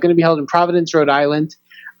 It's going to be held in Providence, Rhode Island.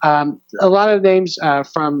 A lot of names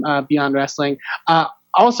from Beyond Wrestling.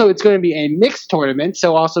 Also, it's going to be a mixed tournament,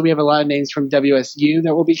 so also we have a lot of names from WSU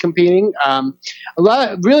that will be competing. A lot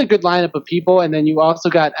of really good lineup of people, and then you also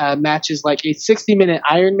got matches like a 60-minute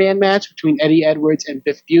Iron Man match between Eddie Edwards and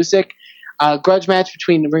Biff Busick, a grudge match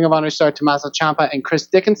between Ring of Honor star Tommaso Ciampa and Chris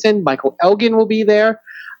Dickinson. Michael Elgin will be there.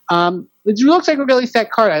 It looks like a really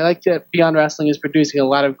set card. I like that Beyond Wrestling is producing a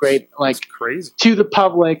lot of great, like, to the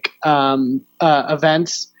public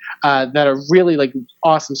events. That are really like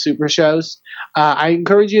awesome super shows. I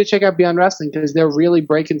encourage you to check out Beyond Wrestling because they're really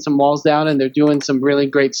breaking some walls down and they're doing some really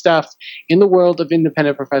great stuff in the world of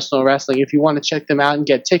independent professional wrestling. If you want to check them out and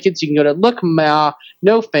get tickets, you can go to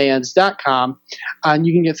lookmanofans.com and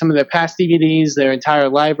you can get some of their past DVDs, their entire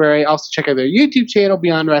library. Also check out their YouTube channel,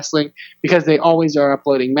 Beyond Wrestling, because they always are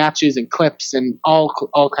uploading matches and clips and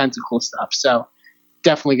all kinds of cool stuff. So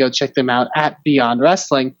definitely go check them out at Beyond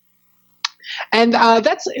Wrestling. And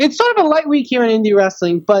it's sort of a light week here in indie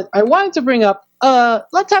wrestling, but I wanted to bring up,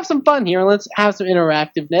 let's have some fun here and let's have some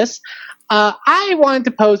interactiveness. I wanted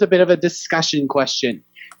to pose a bit of a discussion question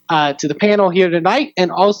to the panel here tonight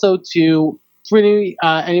and also to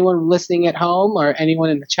anyone listening at home or anyone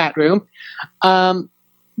in the chat room.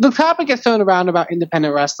 The topic gets thrown around about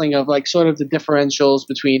independent wrestling of like sort of the differentials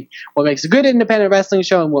between what makes a good independent wrestling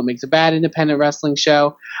show and what makes a bad independent wrestling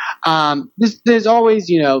show. There's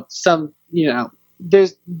always,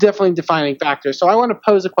 there's definitely defining factors. So I want to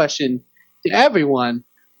pose a question to everyone.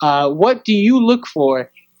 What do you look for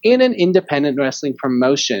in an independent wrestling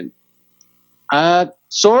promotion?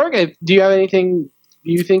 Sorg, do you have anything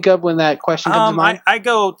you think of when that question comes to mind? I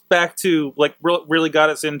go back to like really got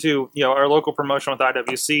us into our local promotion with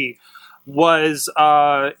IWC was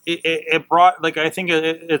it brought like I think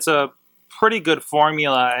it's a pretty good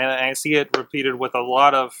formula and I see it repeated with a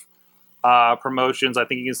lot of promotions. I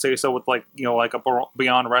think you can say so with like like a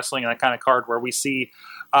Beyond Wrestling and that kind of card where we see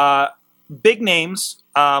big names,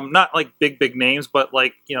 not like big names, but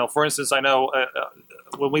like for instance, I know.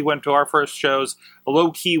 When we went to our first shows,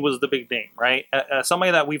 Low Key was the big name, right?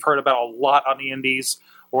 Somebody that we've heard about a lot on the indies,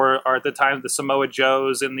 or at the time the Samoa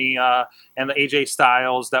Joes and the AJ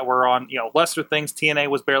Styles that were on lesser things. TNA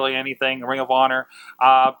was barely anything. Ring of Honor,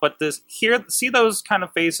 but see those kind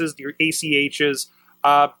of faces, your ACHs.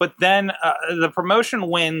 But then the promotion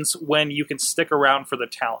wins when you can stick around for the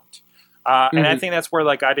talent. And I think that's where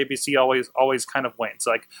like IWC always kind of wins.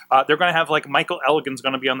 Like they're going to have like Michael Elgin's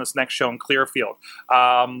going to be on this next show in Clearfield,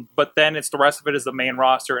 but then it's the rest of it is the main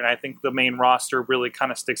roster, and I think the main roster really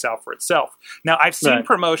kind of sticks out for itself. Now I've seen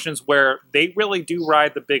promotions where they really do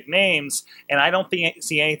ride the big names, and I don't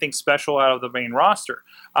see anything special out of the main roster.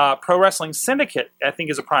 Pro Wrestling Syndicate, I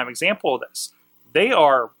think, is a prime example of this. They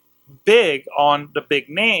are big on the big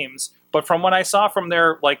names, but from what I saw from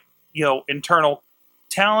their internal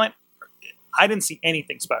talent, I didn't see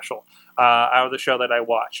anything special out of the show that I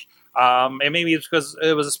watched. And maybe it's because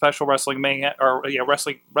it was a special WrestleMania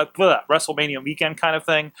weekend kind of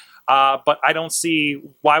thing. But I don't see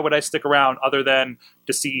why would I stick around other than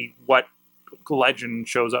to see what legend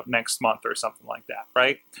shows up next month or something like that,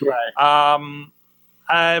 right? Right.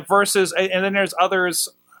 Versus, and then there's others.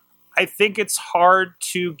 I think it's hard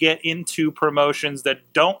to get into promotions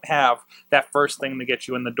that don't have that first thing to get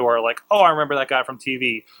you in the door, like, oh, I remember that guy from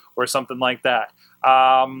TV or something like that.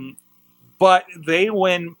 But they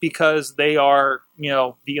win because they are,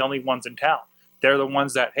 the only ones in town. They're the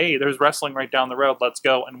ones that, hey, there's wrestling right down the road. Let's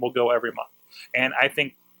go, and we'll go every month. And I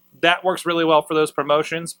think that works really well for those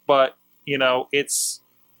promotions. But,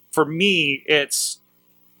 for me, it's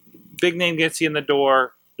big name gets you in the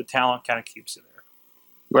door. The talent kind of keeps you there.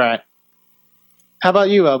 Right. How about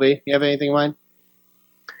you, LB? You have anything in mind?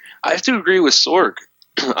 I have to agree with Sorg.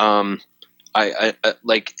 I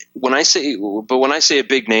like when I say a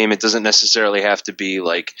big name, it doesn't necessarily have to be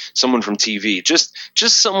like someone from TV. Just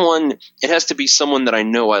someone. It has to be someone that I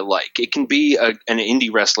know I like. It can be an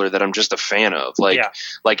indie wrestler that I'm just a fan of, like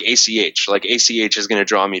ACH. Like ACH is going to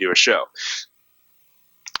draw me to a show.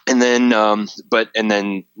 And then, and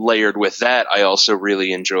then layered with that, I also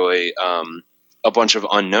really enjoy a bunch of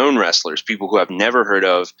unknown wrestlers, people who I've never heard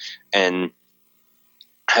of, and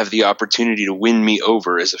have the opportunity to win me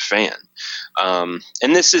over as a fan. And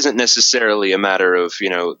this isn't necessarily a matter of,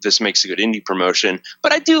 this makes a good indie promotion,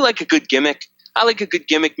 but I do like a good gimmick. I like a good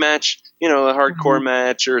gimmick match, a hardcore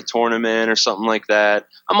match or a tournament or something like that.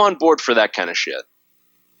 I'm on board for that kind of shit.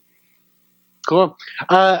 Cool.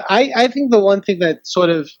 I think the one thing that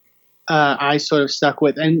I stuck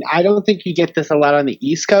with, and I don't think you get this a lot on the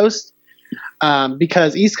East Coast,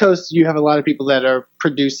 because East Coast, you have a lot of people that are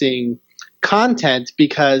producing content,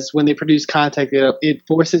 because when they produce content, it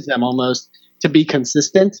forces them almost to be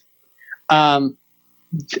consistent. I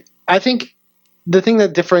think the thing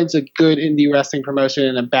that differentiates a good indie wrestling promotion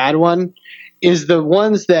and a bad one is the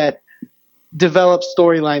ones that develop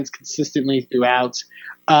storylines consistently throughout.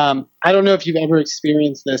 I don't know if you've ever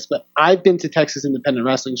experienced this, but I've been to Texas independent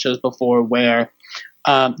wrestling shows before where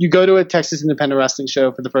you go to a Texas independent wrestling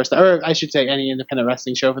show for the first time, or I should say any independent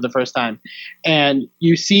wrestling show for the first time, and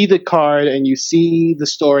you see the card and you see the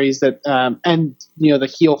stories that, and the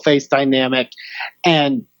heel face dynamic,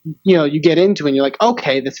 and you get into it and you're like,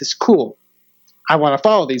 okay, this is cool. I want to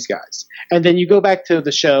follow these guys. And then you go back to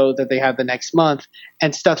the show that they have the next month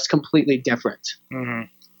and stuff's completely different. Mm-hmm.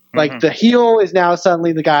 Like the heel is now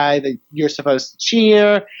suddenly the guy that you're supposed to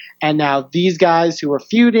cheer, and now these guys who are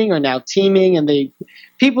feuding are now teaming, and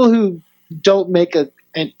people who don't make a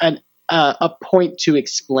point to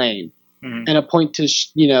explain and a point to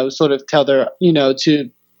sort of tell their to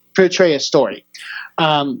portray a story.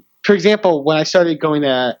 For example, when I started going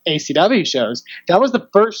to ACW shows, that was the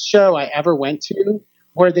first show I ever went to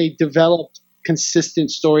where they developed consistent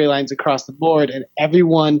storylines across the board, and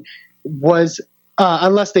everyone was.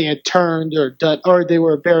 Unless they had turned or done, or they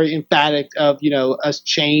were very emphatic of, a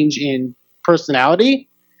change in personality,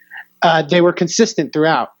 they were consistent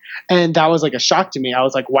throughout. And that was like a shock to me. I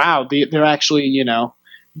was like, wow, they're actually,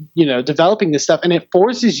 developing this stuff. And it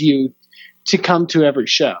forces you to come to every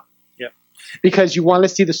show. Yep. Because you want to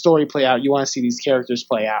see the story play out. You want to see these characters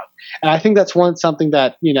play out. And I think that's something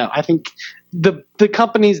that, I think the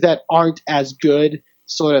companies that aren't as good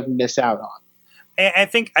sort of miss out on. I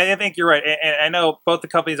think you're right, and I know both the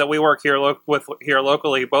companies that we work with here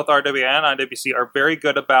locally, both RWA and IWC, are very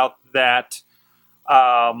good about that.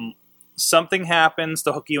 Something happens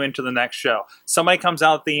to hook you into the next show. Somebody comes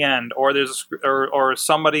out at the end, or or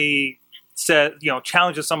somebody says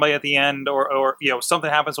challenges somebody at the end, or something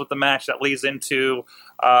happens with the match that leads into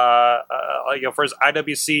for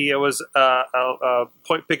IWC it was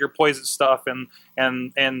pick your poison stuff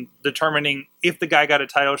and determining if the guy got a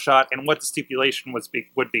title shot and what the stipulation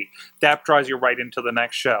would be. That draws you right into the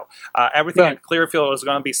next show. Everything at Clearfield is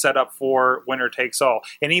going to be set up for winner takes all.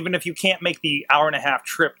 And even if you can't make the hour-and-a-half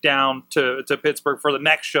trip down to Pittsburgh for the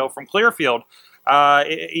next show from Clearfield,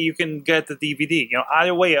 you can get the DVD.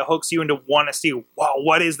 Either way, it hooks you into want to see, wow,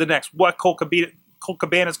 what is the next? What Cole Colt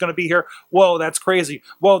Cabana's going to be here. Whoa, that's crazy.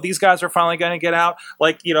 Whoa, these guys are finally going to get out.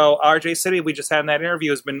 Like, RJ City, we just had in that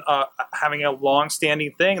interview, has been having a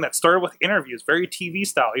long-standing thing that started with interviews, very TV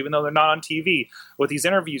style, even though they're not on TV, with these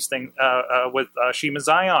interviews thing with Shima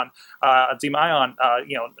Zion, Zion,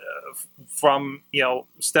 from,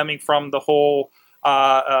 stemming from the whole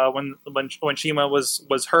when Shima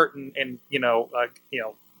was hurt and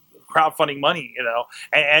crowdfunding money,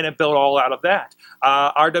 and it built all out of that.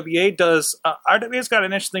 RWA's got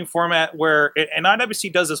an interesting format where, and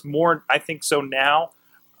IWC does this more, I think so now,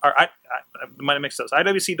 or I might have mixed those.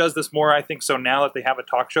 IWC does this more, I think so now that they have a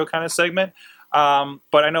talk show kind of segment.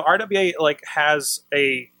 But I know RWA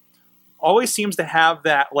always seems to have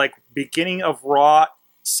that like beginning of Raw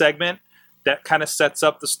segment that kind of sets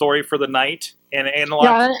up the story for the night. And a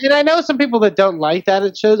lot and I know some people that don't like that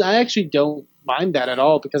it shows. I actually don't mind that at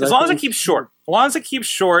all because as long as it keeps short.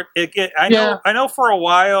 I know for a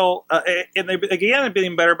while, and they've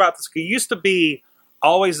been better about this. It used to be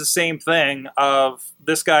always the same thing of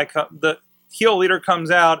this guy, the heel leader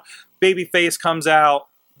comes out, babyface comes out,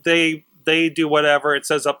 they do whatever, it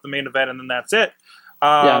says up the main event, and then that's it.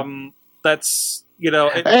 That's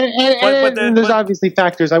and there's obviously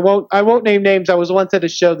factors. I won't name names. I was once at a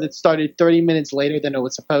show that started 30 minutes later than it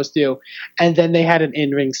was supposed to, and then they had an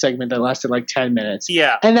in-ring segment that lasted like 10 minutes.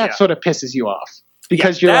 Yeah, and that sort of pisses you off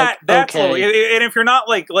because you're that's okay. And if you're not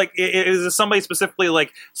is somebody specifically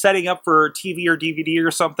like setting up for TV or DVD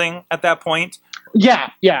or something at that point?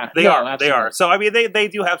 Yeah, they are. So I mean, they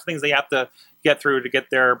do have things they have to get through to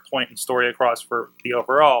get their point and story across for the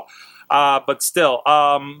overall. But still,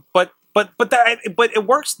 But it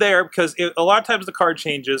works there because a lot of times the card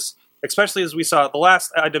changes, especially as we saw the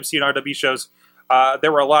last IWC and RW shows.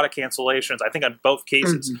 There were a lot of cancellations, I think, on both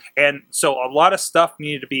cases. Mm-hmm. And so a lot of stuff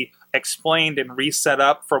needed to be explained and reset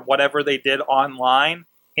up from whatever they did online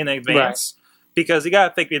in advance. Right. Because you got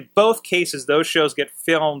to think, in both cases, those shows get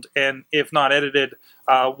filmed and, if not edited,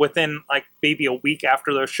 within like maybe a week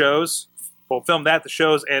after those shows. We'll film that, the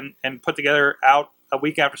shows, and put together out a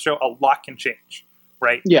week after the show. A lot can change.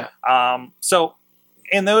 Right. Yeah. So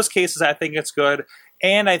in those cases, I think it's good.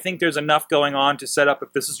 And I think there's enough going on to set up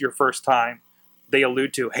if this is your first time, they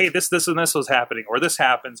allude to, hey, this, and this was happening, or this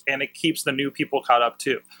happens. And it keeps the new people caught up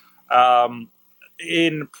too.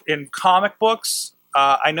 In comic books,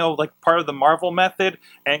 I know like part of the Marvel method,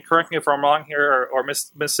 and correct me if I'm wrong here or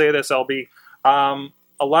say this, LB,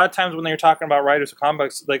 a lot of times when they're talking about writers of comic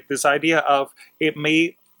books, like this idea of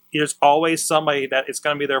there's always somebody that it's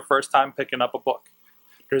going to be their first time picking up a book.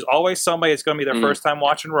 There's always somebody that's going to be their first time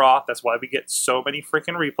watching Raw. That's why we get so many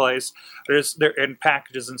freaking replays. They're in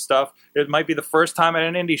packages and stuff. It might be the first time at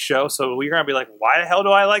an indie show, so we're going to be like, why the hell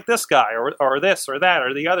do I like this guy or this or that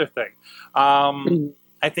or the other thing?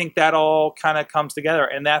 I think that all kind of comes together.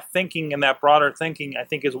 And that thinking and that broader thinking, I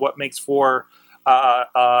think, is what makes for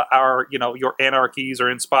our, your Anarchies or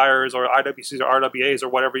Inspires or IWCs or RWAs or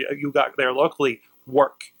whatever you got there locally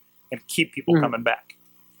work and keep people coming back.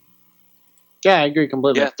 Yeah, I agree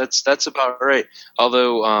completely. Yeah, that's about right.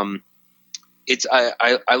 Although it's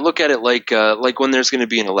I look at it like when there's going to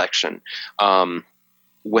be an election.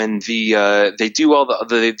 When they do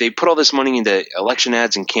they put all this money into election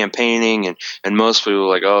ads and campaigning, and most people are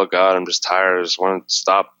like, oh god, I'm just tired. I just want to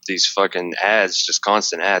stop these fucking ads, just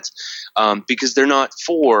constant ads, because they're not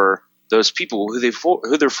for those people. Who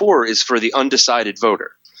they're for is for the undecided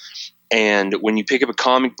voter. And when you pick up a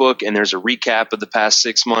comic book and there's a recap of the past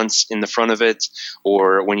 6 months in the front of it,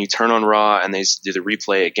 or when you turn on Raw and they do the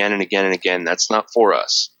replay again and again and again, that's not for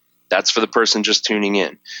us. That's for the person just tuning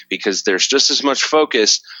in, because there's just as much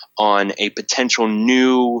focus on a potential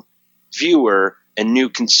new viewer and new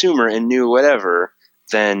consumer and new whatever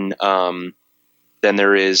than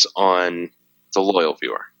there is on the loyal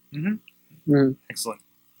viewer. Mm-hmm. Mm. Excellent.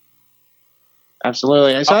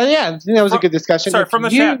 Absolutely. So yeah, I think that was a good discussion. Sorry, from the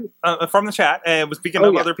chat, and speaking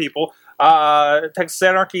of other people, Texas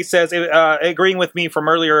Anarchy says, agreeing with me from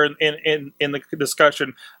earlier in the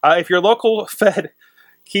discussion, if your local Fed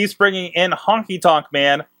keeps bringing in Honky Tonk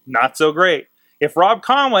Man, not so great. If Rob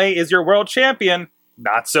Conway is your world champion,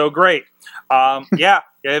 not so great. Yeah,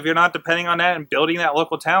 if you're not depending on that and building that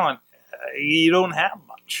local talent, you don't have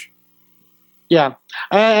much. Yeah,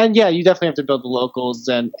 and yeah, you definitely have to build the locals,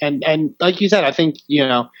 and like you said, I think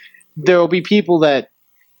there will be people that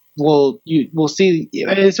will see,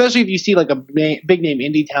 especially if you see like a big name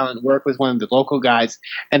indie talent work with one of the local guys,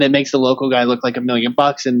 and it makes the local guy look like $1 million,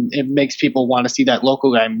 and it makes people want to see that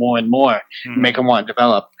local guy more and more, make them want to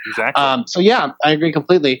develop. Exactly. So yeah, I agree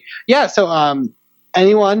completely. Yeah. So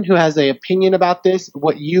anyone who has an opinion about this,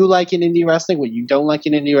 what you like in indie wrestling, what you don't like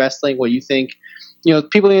in indie wrestling, what you think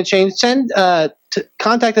people need to change.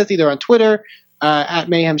 Contact us either on Twitter at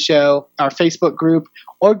Mayhem Show, our Facebook group,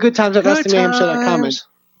 or goodtimes@wrestlingmayhemshow.com.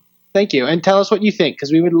 Thank you, and tell us what you think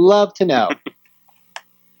because we would love to know.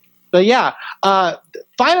 But yeah,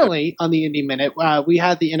 finally on the Indie Minute, we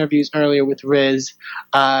had the interviews earlier with Riz,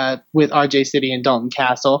 with RJ City and Dalton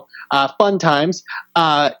Castle. Fun times,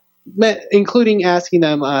 including asking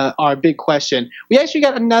them our big question. We actually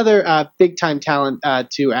got another big time talent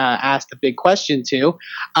to ask the big question to.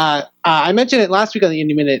 I mentioned it last week on the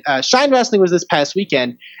Indie Minute. Shine Wrestling was this past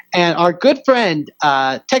weekend, and our good friend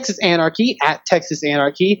Texas Anarchy at Texas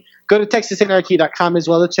Anarchy. Go to TexasAnarchy.com as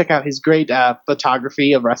well to check out his great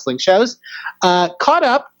photography of wrestling shows. Caught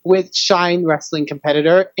up with Shine Wrestling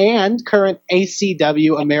competitor and current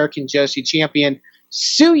ACW American Joshi champion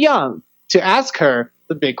Sue Young to ask her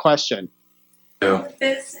the big question.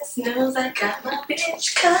 Business knows I got my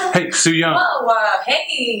bitch covered. Hey, Sue Young. Oh,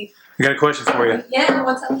 hey. I got a question for you. Yeah,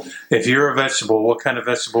 what's up? If you're a vegetable, what kind of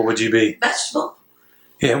vegetable would you be? Vegetable?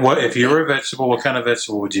 Yeah, if you were a vegetable, what kind of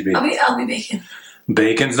vegetable would you be? I'll be bacon.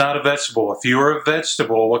 Bacon's not a vegetable. If you were a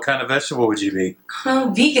vegetable, what kind of vegetable would you be?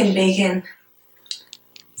 Oh, vegan bacon.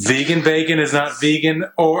 Vegan bacon is not vegan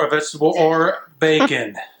or a vegetable or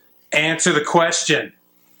bacon. Answer the question.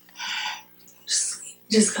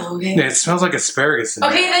 Just go, okay? It smells like asparagus in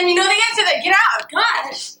Okay, there. then you know the answer then. Get out.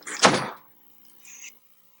 Gosh.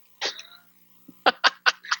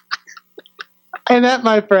 And that,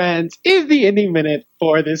 my friends, is the Indie Minute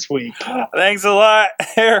for this week. Thanks a lot,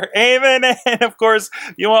 Eamon. And of course,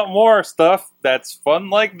 you want more stuff that's fun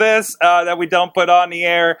like this that we don't put on the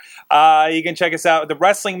air. You can check us out at the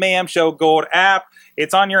Wrestling Mayhem Show Gold app.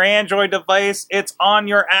 It's on your Android device. It's on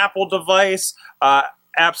your Apple device.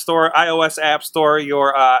 App Store, iOS App Store,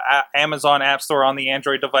 your Amazon App Store on the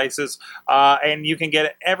Android devices, and you can get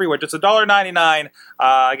it everywhere. Just $1.99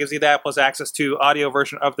 gives you that plus access to audio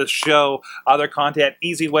version of the show, other content,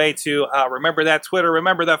 easy way to remember that Twitter,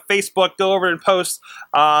 remember that Facebook, go over and post,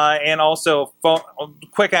 and also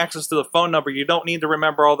quick access to the phone number. You don't need to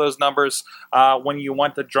remember all those numbers when you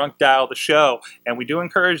want to drunk dial the show, and we do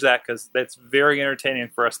encourage that because that's very entertaining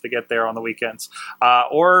for us to get there on the weekends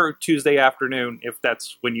or Tuesday afternoon if that's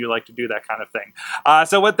when you like to do that kind of thing.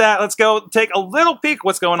 So with that, let's go take a little peek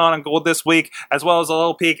what's going on in Gold this week, as well as a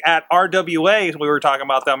little peek at RWA. We were talking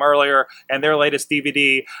about them earlier and their latest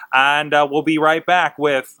DVD, and we'll be right back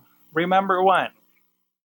with Remember When.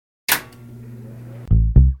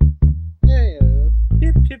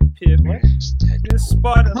 Pip, pip, pip. This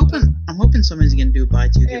spot I'm hoping somebody's gonna do buy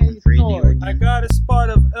two get one free deal. I got a spot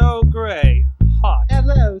of Earl Grey. Hot.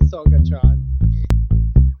 Hello, Sorgatron.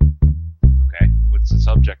 Okay, what's the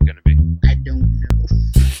subject going to be? I don't know.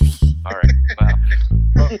 All right.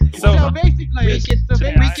 Well, So basically,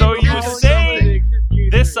 So you're saying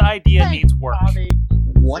this idea needs work.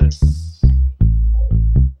 What?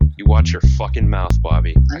 you watch your fucking mouth,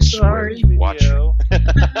 Bobby. I'm sorry. Watch. How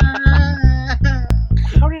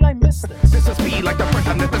did I miss this? This is me like the first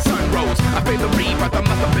time that the sun rose. I feel the read, but I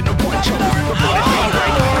must have been a one show. Before the day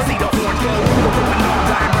break, I see the orange glow. Moving on,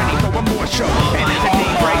 I'm ready for one more show. And in the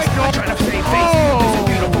day breaks, I'm trying to save face. This is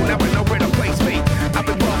beautiful, never know where to place me. I've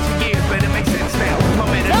been lost for years, but it makes sense now. My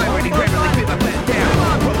man is already rarely feel let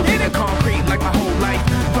down. Rolling in the concrete like my whole life.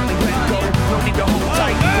 Finally let go, no need to hold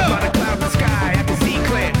tight. There's not a cloud in the sky, I can see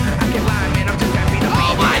clear. I can lie, man, I'm just happy to be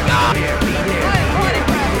here. Oh my God! Be here.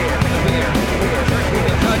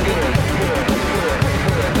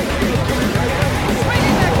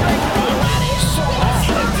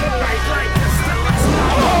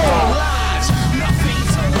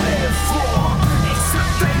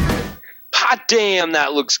 Hot damn,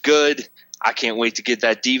 that looks good. I can't wait to get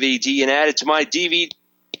that DVD and add it to my DVD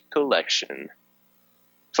collection.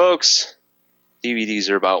 Folks, DVDs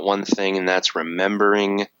are about one thing, and that's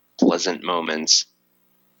remembering pleasant moments.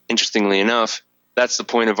 Interestingly enough, that's the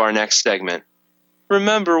point of our next segment.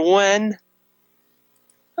 Remember when?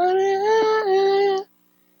 I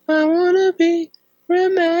wanna be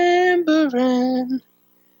remembering.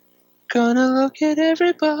 Gonna look at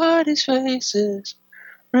everybody's faces.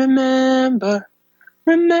 Remember.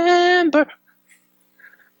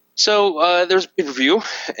 So there's a pay-per-view,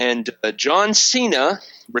 and John Cena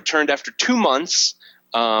returned after 2 months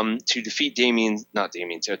to defeat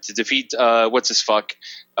to defeat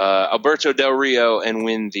Alberto Del Rio and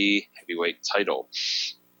win the heavyweight title.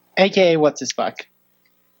 AKA what's his fuck?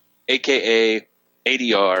 AKA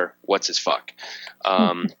ADR what's his fuck.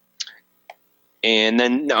 And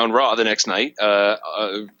then on Raw the next night,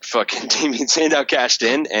 fucking Damien Sandow cashed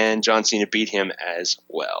in, and John Cena beat him as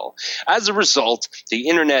well. As a result, the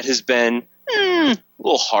internet has been a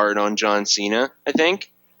little hard on John Cena, I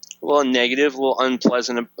think. a little negative, a little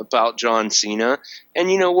unpleasant about John Cena.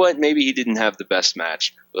 And you know what? Maybe he didn't have the best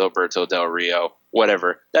match with Alberto Del Rio.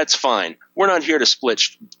 Whatever. That's fine. We're not here to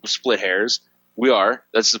split hairs. We are.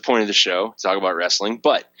 That's the point of the show. Talk about wrestling.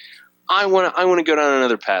 But I want to go down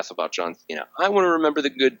another path about John Cena. I want to remember the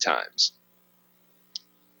good times.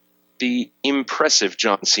 The impressive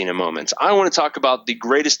John Cena moments. I want to talk about the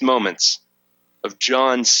greatest moments of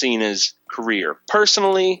John Cena's career.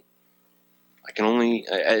 Personally,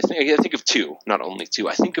 I think of two, not only two.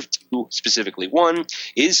 I think of two specifically. One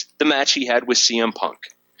is the match he had with CM Punk,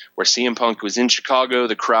 where CM Punk was in Chicago,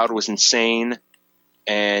 the crowd was insane,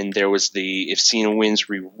 and there was the "if Cena wins,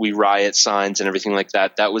 we riot" signs and everything like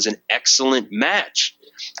that. That was an excellent match.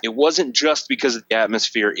 It wasn't just because of the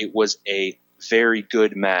atmosphere. It was a very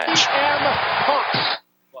good match.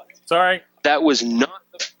 Sorry. That was not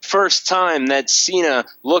the first time that Cena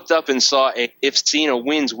looked up and saw a "if Cena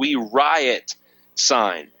wins, we riot"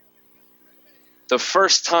 sign. The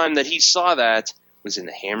first time that he saw that was in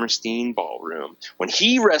the Hammerstein Ballroom when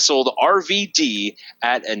he wrestled RVD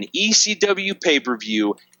at an ECW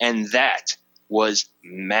pay-per-view, and that was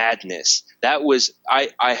madness. That was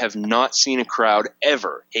I have not seen a crowd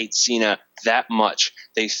ever hate Cena that much.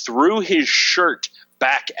 They threw his shirt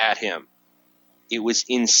back at him. It was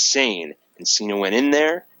insane. And Cena went in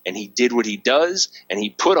there and he did what he does, and he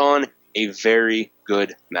put on a very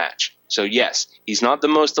good match. So yes, he's not the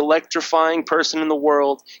most electrifying person in the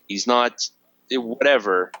world. He's not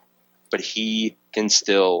whatever, but he can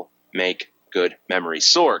still make good memories.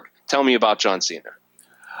 Sorg, tell me about John Cena.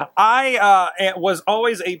 I was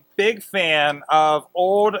always a big fan of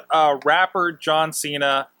old rapper John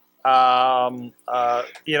Cena. SmackDown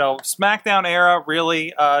era,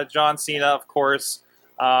 really. John Cena, of course.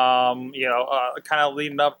 Kind of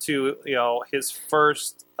leading up to his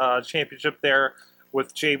first championship there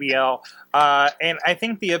with JBL, and I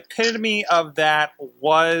think the epitome of that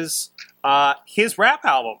was his rap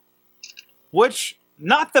album, which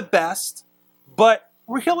not the best, but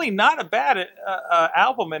really not a bad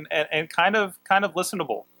album and kind of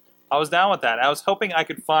listenable. I was down with that. I was hoping I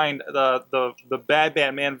could find the Bad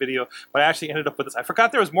Bad Man video, but I actually ended up with this. I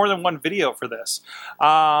forgot there was more than one video for this,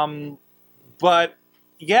 but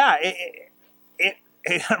yeah, it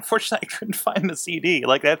unfortunately I couldn't find the CD.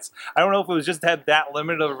 I don't know if it was just had that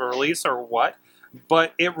limited of a release or what,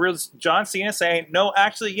 but it was John Cena saying, "No,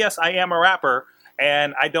 actually, yes, I am a rapper,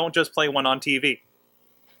 and I don't just play one on TV."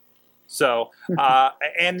 So,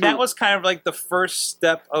 and that was kind of like the first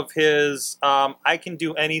step of his I can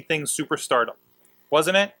do anything superstardom,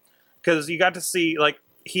 wasn't it? Because you got to see,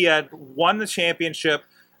 he had won the championship.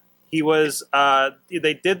 He was,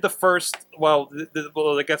 they did the first, I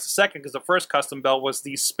guess the second, because the first custom belt was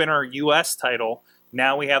the Spinner US title.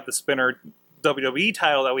 Now we have the Spinner WWE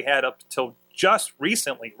title that we had up till just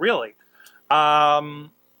recently, really. You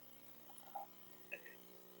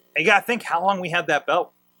got to think how long we had that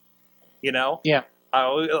belt. Yeah.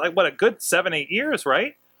 What a good 7-8 years,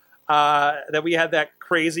 right? That we had that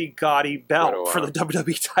crazy gaudy belt for the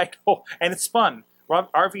WWE title, and it spun.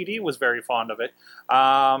 RVD was very fond of it.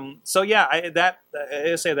 So yeah, that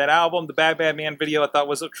album, the Bad Bad Man video, I thought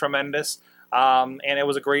was tremendous, and it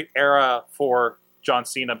was a great era for John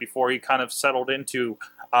Cena before he kind of settled into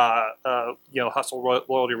hustle,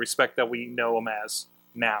 loyalty, respect that we know him as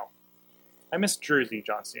now. I miss Jersey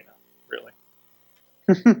John Cena, really.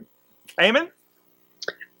 Eamon?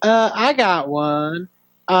 I got one.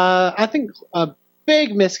 I think a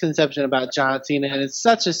big misconception about John Cena, and it's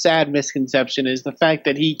such a sad misconception, is the fact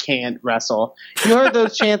that he can't wrestle. You heard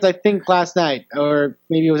those chants, I think, last night, or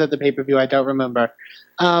maybe it was at the pay-per-view, I don't remember.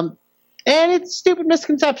 And it's a stupid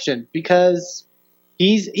misconception, because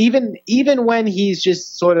he's even when he's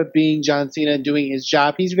just sort of being John Cena and doing his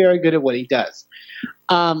job, he's very good at what he does.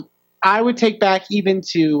 I would take back even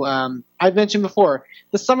to, I've mentioned before,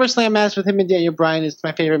 the SummerSlam match with him and Daniel Bryan is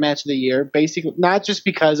my favorite match of the year, basically not just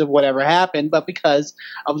because of whatever happened, but because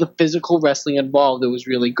of the physical wrestling involved. It was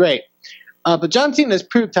really great. But John Cena has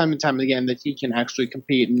proved time and time again that he can actually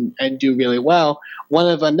compete and do really well.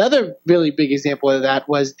 Another really big example of that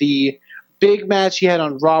was the big match he had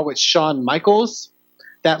on Raw with Shawn Michaels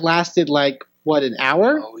that lasted an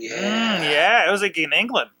hour? Oh, yeah. Yeah, it was in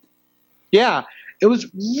England. Yeah. It was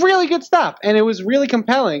really good stuff, and it was really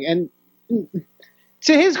compelling. And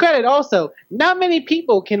to his credit also, not many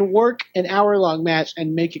people can work an hour-long match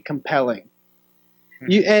and make it compelling.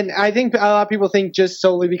 And I think a lot of people think just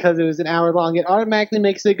solely because it was an hour long, it automatically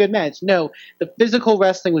makes it a good match. No, the physical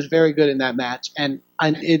wrestling was very good in that match, and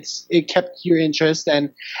it kept your interest,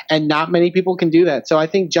 and not many people can do that. So I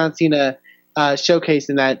think John Cena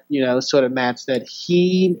showcased in that sort of match that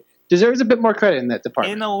he deserves a bit more credit in that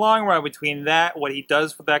department. In the long run, between that, what he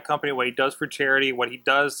does for that company, what he does for charity, what he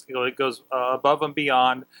does, it goes above and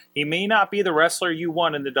beyond. He may not be the wrestler you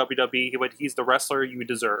want in the WWE, but he's the wrestler you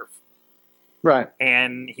deserve. Right.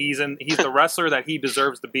 And he's the wrestler that he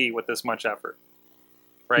deserves to be with this much effort.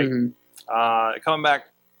 Right? Mm-hmm. Coming back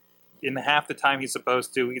in half the time he's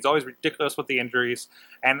supposed to. He's always ridiculous with the injuries.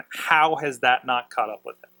 And how has that not caught up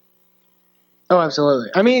with him? Oh, absolutely.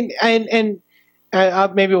 I mean, and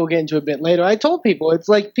maybe we'll get into it a bit later. I told people, it's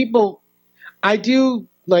like I do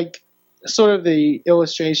like sort of the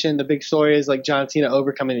illustration, the big story is like John Cena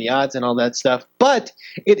overcoming the odds and all that stuff. But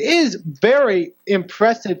it is very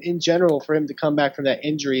impressive in general for him to come back from that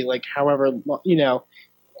injury, like however,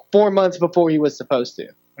 4 months before he was supposed to.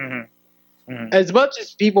 Mm-hmm. Mm-hmm. As much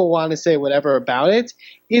as people want to say whatever about it,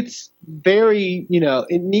 it's very,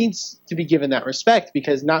 it needs to be given that respect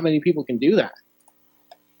because not many people can do that.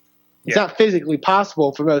 It's not physically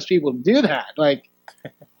possible for most people to do that.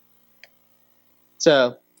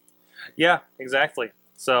 So. Yeah, exactly.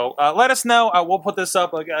 So let us know. We'll put this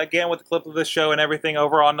up again with the clip of this show and everything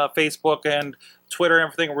over on Facebook and Twitter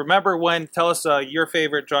and everything. Remember when? Tell us your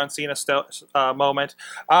favorite John Cena moment.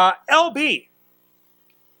 LB.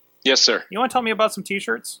 Yes, sir. You want to tell me about some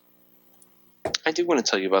T-shirts? I do want to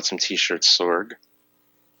tell you about some T-shirts, Sorg.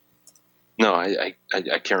 No, I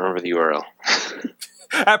can't remember the URL.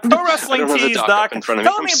 At ProWrestlingTees.com.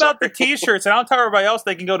 Tell me about the T-shirts, and I'll tell everybody else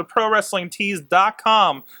they can go to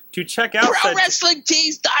ProWrestlingTees.com to check out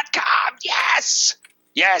ProWrestlingTees.com, yes!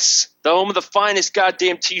 Yes! The home of the finest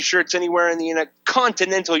goddamn T-shirts anywhere in the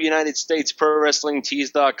continental United States,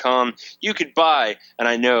 ProWrestlingTees.com. You could buy, and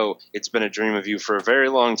I know it's been a dream of you for a very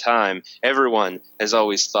long time. Everyone has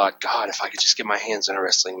always thought, God, if I could just get my hands on a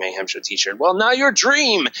Wrestling Mayhem Show T-shirt. Well, now your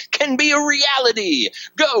dream can be a reality.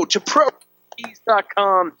 Go to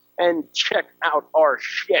ProWrestlingTees.com and check out our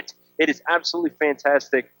shit. It is absolutely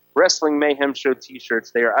fantastic. Wrestling Mayhem Show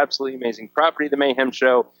T-shirts. They are absolutely amazing. Property of the Mayhem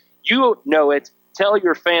Show. You know it. Tell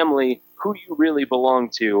your family who you really belong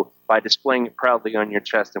to by displaying it proudly on your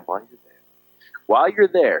chest. And while you're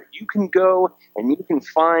there, you can go and you can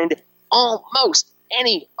find almost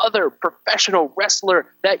any other professional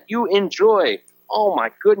wrestler that you enjoy. Oh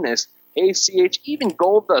my goodness. ACH, even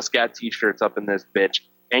Goldust got T-shirts up in this bitch.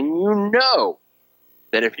 And you know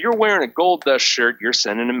that if you're wearing a Goldust shirt, you're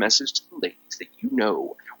sending a message to the ladies that you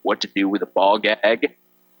know what to do with a ball gag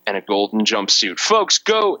and a golden jumpsuit. Folks,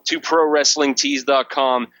 go to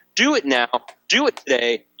ProWrestlingTees.com. Do it now. Do it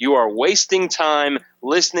today. You are wasting time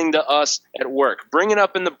listening to us at work. Bring it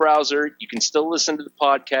up in the browser. You can still listen to the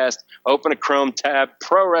podcast. Open a Chrome tab,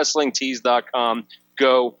 ProWrestlingTees.com.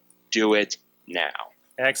 Go do it now.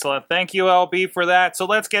 Excellent. Thank you, LB, for that. So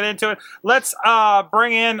let's get into it. Let's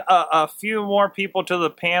bring in a few more people to the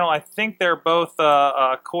panel. I think they're both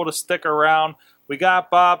cool to stick around. We got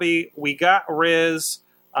Bobby. We got Riz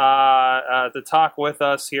to talk with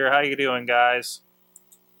us here. How you doing, guys?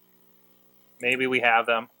 Maybe we have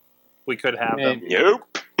them. We could have them.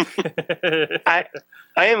 Nope. I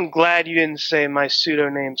am glad you didn't say my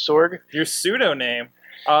pseudonym, Sorg. Your pseudonym?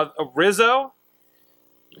 Rizzo?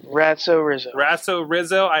 Ratso Rizzo. Ratso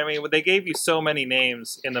Rizzo. I mean, they gave you so many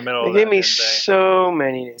names in the middle. They of that, gave me didn't they? so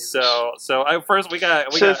many names. So first we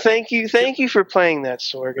got. Thank you for playing that,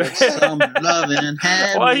 Sorg.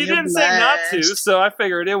 Well, you didn't say not to, so I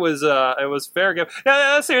figured it was fair game.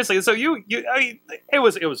 No, seriously. So I mean, it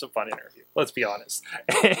was a fun interview. Let's be honest,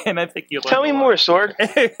 and I think you. Tell me more, Sorg.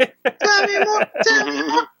 Tell me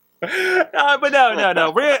more. But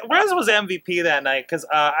no. Riz was MVP that night because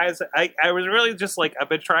I was really just like, I've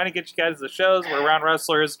been trying to get you guys to the shows. We're around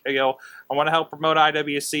wrestlers. I want to help promote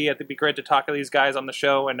IWC. I think it'd be great to talk to these guys on the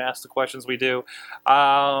show and ask the questions we do.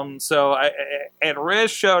 And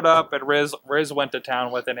Riz showed up, and Riz went to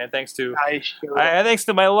town with it. And thanks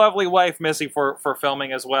to my lovely wife Missy for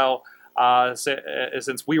filming as well.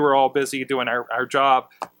 Since we were all busy doing our job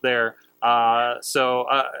there.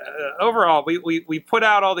 Overall, we put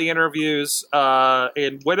out all the interviews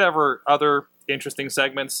in whatever other interesting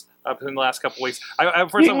segments up in the last couple weeks. You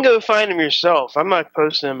can go find them yourself. I'm not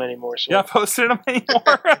posting them anymore. So. You're not posting them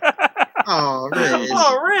anymore? Oh, Riz.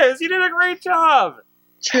 Oh, Riz, you did a great job.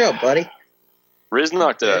 Chill, buddy. Riz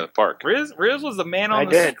knocked a park. Riz was the man on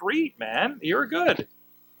the street, man. You were good.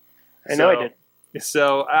 I know I did.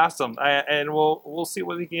 So awesome, and we'll see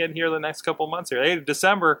what we can get here the next couple of months here. Hey,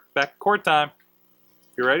 December, back to court time.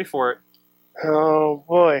 If you're ready for it. Oh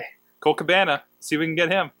boy, Colt Cabana. See if we can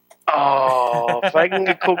get him. Oh, if I can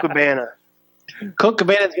get Colt Cabana. Colt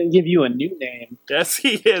Cabana's going to give you a new name. Yes,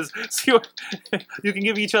 he is. See what, you can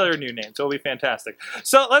give each other new names. It'll be fantastic.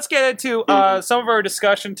 So let's get into some of our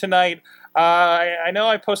discussion tonight. I know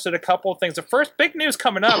I posted a couple of things. The first big news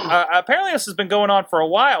coming up. Apparently, this has been going on for a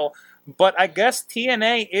while, but I guess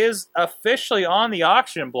TNA is officially on the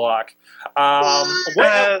auction block.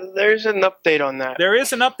 There's an update on that. There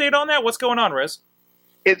is an update on that? What's going on, Riz?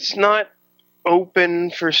 It's not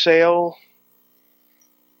open for sale.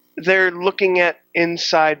 They're looking at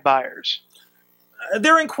inside buyers.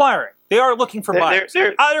 They're inquiring. They are looking for buyers.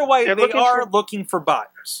 Either way, they are looking for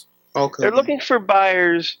buyers. Okay. They're looking for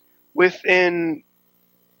buyers within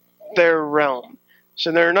their realm.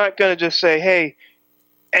 So they're not going to just say, "Hey,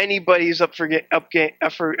 anybody's up for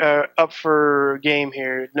game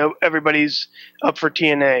here." No, everybody's up for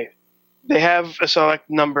TNA. They have a select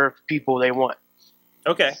number of people they want.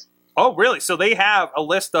 Okay. Oh, really? So they have a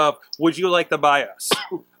list of, would you like to buy us?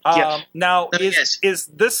 Yes. Now, is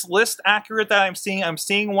this list accurate that I'm seeing? I'm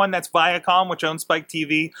seeing one that's Viacom, which owns Spike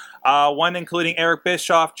TV, one including Eric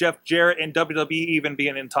Bischoff, Jeff Jarrett, and WWE even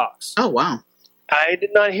being in talks. Oh, wow. I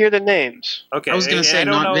did not hear the names. Okay. I was going to say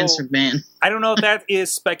not Vince McMahon. I don't know if that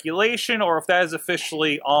is speculation or if that is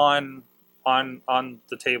officially on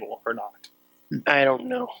the table or not. I don't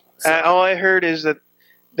know. All I heard is that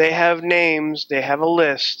they have names, they have a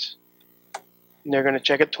list, and they're going to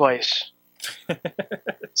check it twice.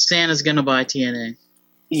 Santa's going to buy TNA.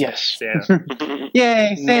 Yes. Santa.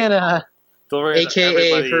 Yay, Santa.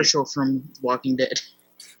 A.K.A. Herschel from Walking Dead.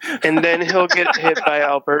 And then he'll get hit by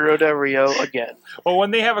Alberto Del Rio again. Well, when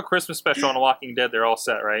they have a Christmas special on Walking Dead, they're all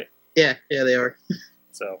set, right? Yeah, they are.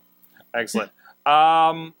 So, excellent.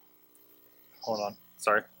 Hold on.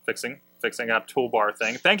 Sorry, fixing a toolbar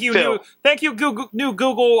thing. Thank you, new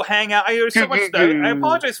Google Hangout. I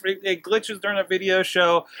apologize for glitches during the video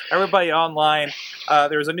show. Everybody online,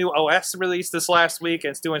 there was a new OS released this last week, and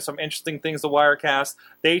it's doing some interesting things to Wirecast.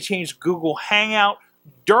 They changed Google Hangout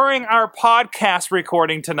during our podcast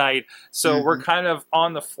recording tonight, so we're kind of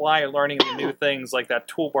on the fly learning the new things, like that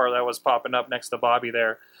toolbar that was popping up next to Bobby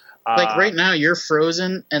there. Like right now, you're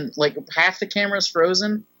frozen, and like half the camera's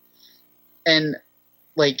frozen, and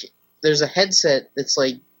like there's a headset that's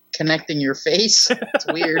like connecting your face. It's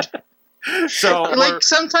weird. So like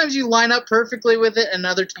sometimes you line up perfectly with it, and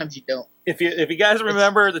other times you don't. If you guys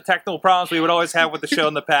remember the technical problems we would always have with the show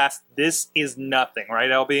in the past, this is nothing, right,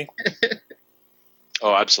 LB?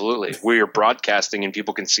 Oh, absolutely. We are broadcasting and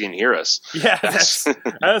people can see and hear us. Yeah, that's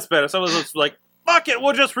better. Some of us like, fuck it,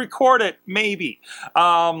 we'll just record it, maybe.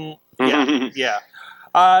 Yeah.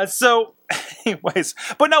 So, anyways,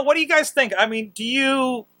 but no, what do you guys think? I mean,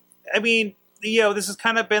 this has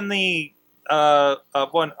kind of been the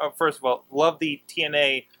one. First of all, love the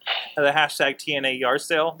TNA, the hashtag TNA yard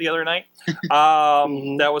sale the other night.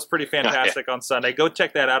 That was pretty fantastic on Sunday. Go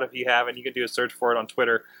check that out if you haven't. You can do a search for it on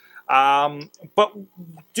Twitter. But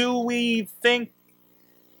do we think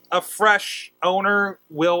a fresh owner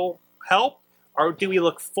will help, or do we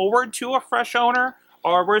look forward to a fresh owner?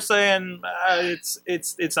 Or we're saying it's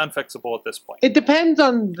unfixable at this point. It depends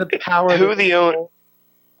on the power. Who the owner?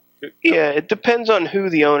 Yeah, it depends on who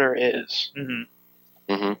the owner is.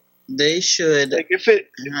 Mm-hmm. Mm-hmm. They should. Like if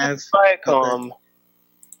it's Viacom,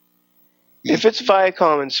 if it's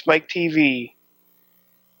Viacom and Spike TV,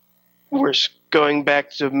 we're going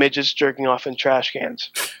back to midgets jerking off in trash cans.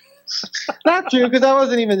 Not true, because that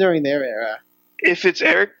wasn't even during their era. If it's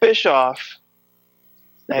Eric Bischoff.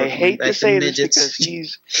 I hate to say this because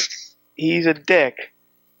he's a dick.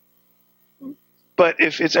 But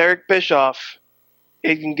if it's Eric Bischoff,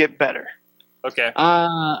 it can get better. Okay.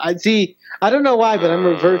 I see. I don't know why, but I'm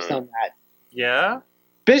reversed on that. Yeah?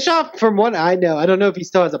 Bischoff, from what I know, I don't know if he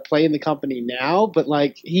still has a play in the company now, but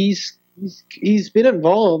like he's been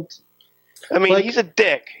involved. I mean, he's a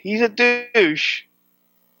dick. He's a douche.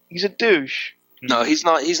 He's a douche. No, he's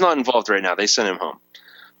not. He's not involved right now. They sent him home.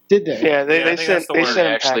 Did they? Yeah, they sent him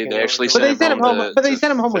actually sent him home. But they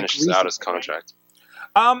sent him home finish out his contract.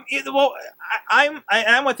 I'm with the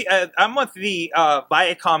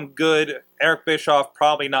Viacom good. Eric Bischoff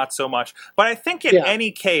probably not so much. But I think in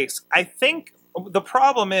any case, I think the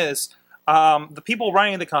problem is the people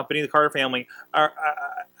running the company, the Carter family, are.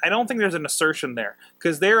 I don't think there's an assertion there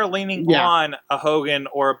because they're leaning on a Hogan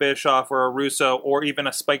or a Bischoff or a Russo or even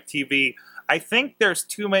a Spike TV. I think there's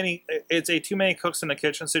too many. It's a too many cooks in the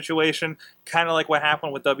kitchen situation, kind of like what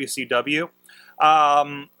happened with WCW.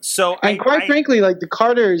 Frankly, like the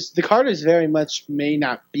Carters very much may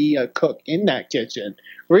not be a cook in that kitchen.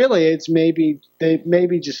 Really, it's maybe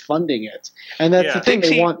just funding it, and that's the thing.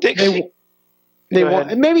 Dixie, they want. Dixie. They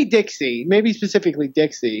want maybe Dixie, maybe specifically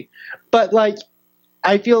Dixie, but like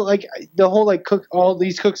I feel like the whole like cook all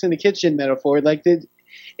these cooks in the kitchen metaphor. Like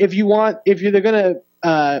if you're gonna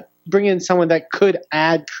bring in someone that could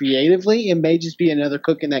add creatively. It may just be another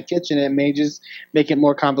cook in that kitchen. It may just make it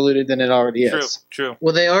more convoluted than it already is. True.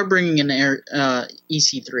 Well, they are bringing in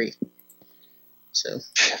EC3. So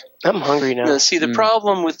I'm hungry now. Now, see, the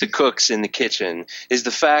problem with the cooks in the kitchen is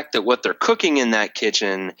the fact that what they're cooking in that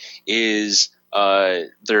kitchen is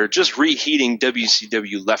they're just reheating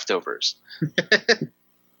WCW leftovers.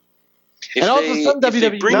 And also some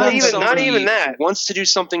WWE not even that wants to do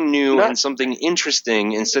something new and something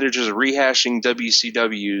interesting instead of just rehashing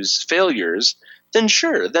WCW's failures, then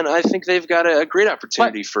sure, then I think they've got a great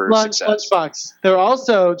opportunity for success. Lunchbox. They're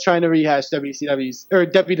also trying to rehash WCW's or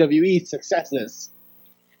WWE's successes.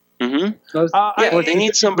 Mm-hmm. They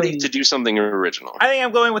need somebody to do something original. I think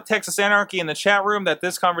I'm going with Texas Anarchy in the chat room that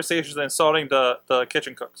this conversation is insulting the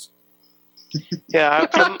kitchen cooks. Yeah,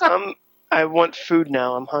 I want food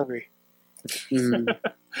now. I'm hungry.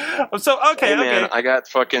 So okay, man, I got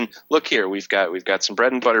fucking look here. We've got some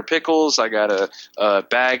bread and butter pickles. I got a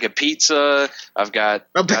bag of pizza. I've got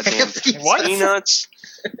goddamn peanuts.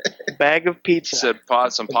 Bag of pizza.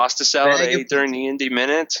 Some pasta salad I ate during the Indie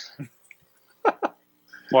Minute.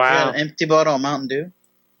 Wow. An empty bottle of Mountain Dew.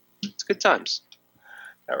 It's good times.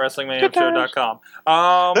 At WrestlingMayhemShow.com.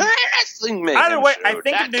 Either way,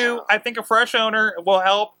 I think a fresh owner will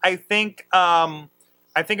help. I think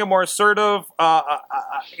a more assertive.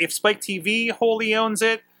 If Spike TV wholly owns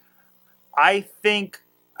it, I think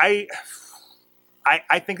that's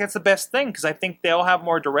the best thing because I think they'll have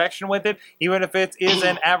more direction with it, even if it is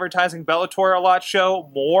an advertising Bellator a lot show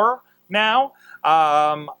more now.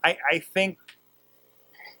 I think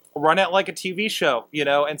run it like a TV show,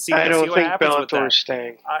 and see, I don't see what think happens with that. Bellator's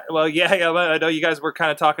staying. I know you guys were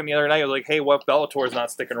kind of talking the other night. You're like, hey, what Bellator's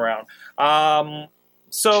not sticking around?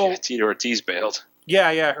 So Tito Ortiz bailed. Yeah,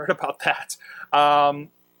 I heard about that.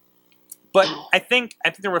 But I think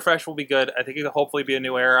the refresh will be good. I think it'll hopefully be a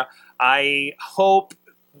new era. I hope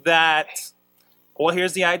that. Well,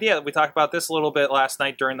 here's the idea. We talked about this a little bit last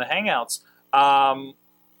night during the Hangouts.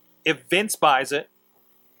 If Vince buys it,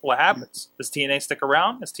 what happens? Does TNA stick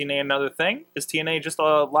around? Is TNA another thing? Is TNA just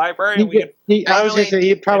a library? I was going to say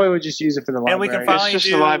he probably would just use it for the library. And we can finally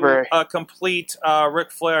do a complete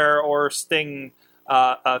Ric Flair or Sting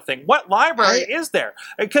thing. What library is there?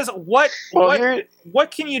 Because what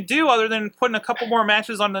can you do other than putting a couple more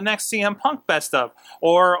matches on the next CM Punk best of,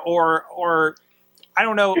 or I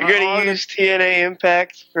don't know. You're going to use TNA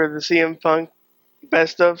Impact for the CM Punk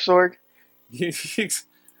best of, Sorg?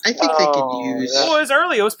 I think they could use. Well, it was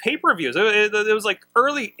early. It was pay-per-views. It was like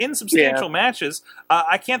early, insubstantial matches.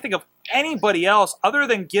 I can't think of anybody else other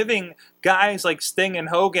than giving guys like Sting and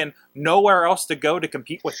Hogan nowhere else to go to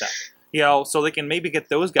compete with them. So they can maybe get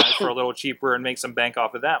those guys for a little cheaper and make some bank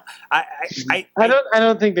off of them. I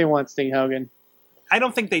don't think they want Sting Hogan. I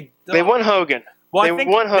don't think they want Hogan. Well, I think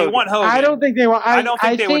they want Hogan. I don't think they want. I don't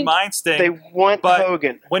think they would mind Sting. They want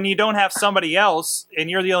Hogan. When you don't have somebody else and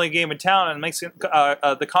you're the only game in town, it makes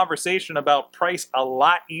the conversation about price a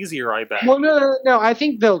lot easier. I bet. Well, no. I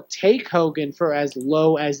think they'll take Hogan for as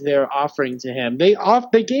low as they're offering to him. They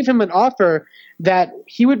gave him an offer that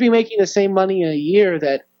he would be making the same money in a year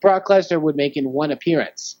that Brock Lesnar would make in one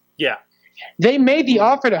appearance. Yeah. They made the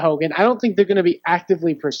offer to Hogan. I don't think they're going to be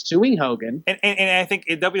actively pursuing Hogan. And I think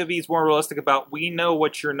WWE is more realistic about, we know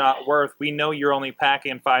what you're not worth. We know you're only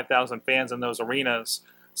packing 5,000 fans in those arenas.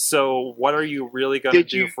 So what are you really going to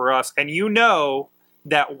do for us? And you know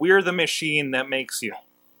that we're the machine that makes you.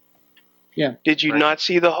 Yeah. Did you not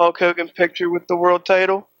see the Hulk Hogan picture with the world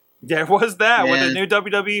title? There was that when the new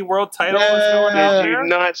WWE World Title was going out there. Did you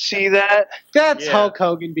not see that? That's Hulk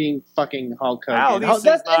Hogan being fucking Hulk Hogan. Wow, and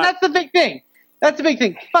that's the big thing. That's the big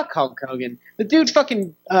thing. Fuck Hulk Hogan. The dude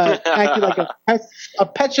fucking acted like a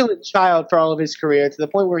petulant child for all of his career to the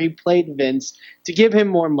point where he played Vince to give him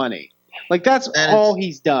more money. Like, that's all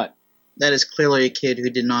he's done. That is clearly a kid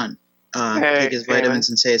who did not take his vitamins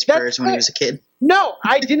and say his prayers when he was a kid. No,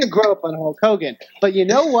 I didn't grow up on Hulk Hogan. But you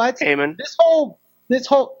know what? Amen. This whole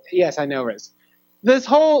yes, I know, Riz. This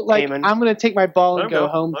whole I'm going to take my ball and go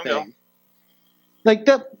home thing. Like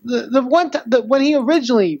the one when he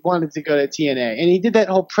originally wanted to go to TNA and he did that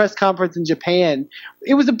whole press conference in Japan,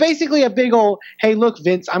 it was basically a big old, hey, look,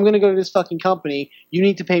 Vince, I'm going to go to this fucking company. You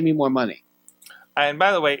need to pay me more money. And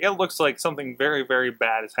by the way, it looks like something very, very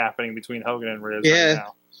bad is happening between Hogan and Riz right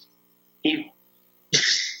now.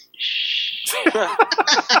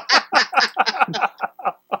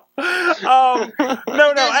 No,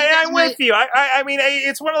 I'm with you. I mean,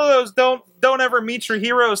 it's one of those don't ever meet your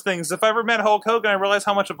heroes things. If I ever met Hulk Hogan, I realized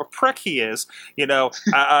how much of a prick he is. You know,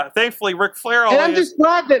 thankfully, Ric Flair. And I'm just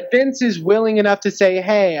glad that Vince is willing enough to say,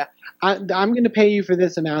 "Hey, I'm going to pay you for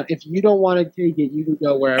this amount. If you don't want to take it, you can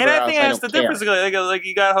go wherever." And I else. think that's the difference. Like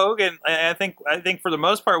you got Hogan. I think for the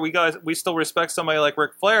most part, we still respect somebody like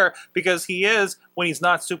Ric Flair because he is, when he's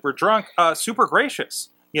not super drunk, super gracious.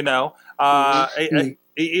 You know,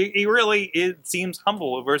 he really seems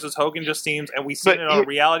humble versus Hogan just seems, and we see it on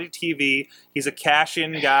reality TV. He's a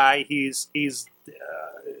cash-in guy. He's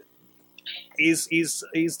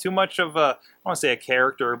too much of a, I don't want to say a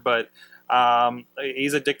character, but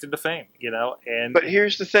he's addicted to fame. You know, but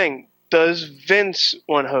here's the thing: does Vince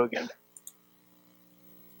want Hogan?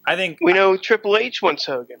 I think we know Triple H wants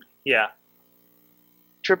Hogan. Yeah,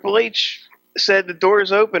 Triple H said the door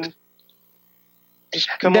is open. Just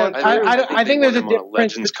come on. I think there's a a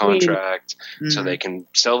Legends between- contract, so they can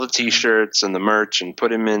sell the T-shirts and the merch and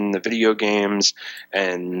put him in the video games,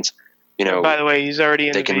 and you know. By the way, he's already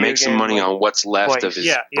in. They can make some money on what's left of his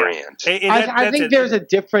brand. I think there's a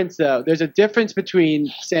difference, though. There's a difference between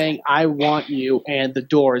saying "I want you" and the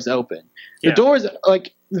door is open. The door is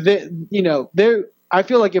like there. I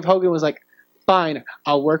feel like if Hogan was like, "Fine,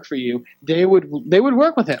 I'll work for you," they would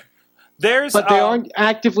work with him. But they aren't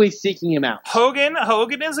actively seeking him out. Hogan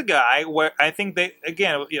is a guy where I think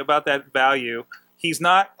about that value. He's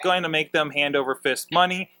not going to make them hand over fist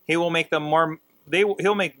money. He will make them more.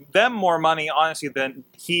 He'll make them more money, honestly, than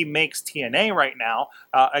he makes TNA right now.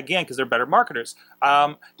 Again, because they're better marketers.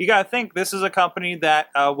 You got to think this is a company that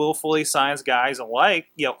willfully signs guys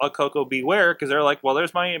like a Coco Beware because they're like, well,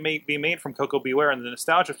 there's money to be made from Coco Beware and the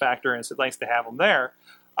nostalgia factor, and it's nice to have them there.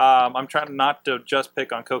 I'm trying not to just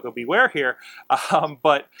pick on Coco Beware here,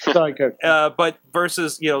 but sorry, Coco. But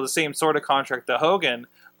versus the same sort of contract to Hogan,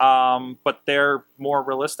 but they're more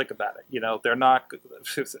realistic about it. They're not.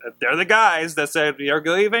 They're the guys that said you're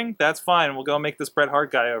leaving. That's fine. We'll go make this Bret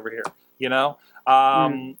Hart guy over here.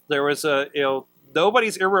 There was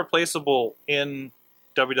nobody's irreplaceable in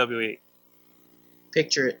WWE.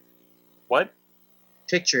 Picture it. What?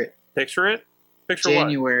 Picture it. Picture it. Picture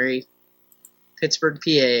January. Pittsburgh,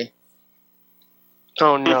 PA.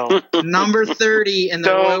 Oh no! Number 30 in the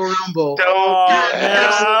Royal Rumble. Oh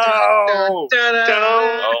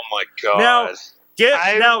my god!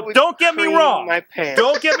 Don't get me wrong.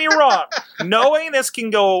 Don't get me wrong. Knowing this can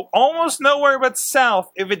go almost nowhere but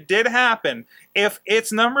south if it did happen. If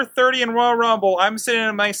it's number 30 in Royal Rumble, I'm sitting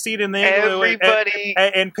in my seat in the igloo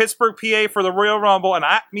in Pittsburgh, PA for the Royal Rumble, and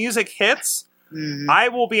music hits. Mm-hmm. I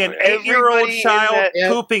will be an 8-year-old child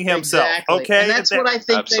pooping himself. Exactly. Okay, and that's what I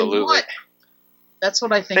think they want. That's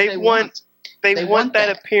what I think they want. They want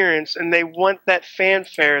that appearance, and they want that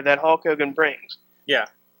fanfare that Hulk Hogan brings. Yeah.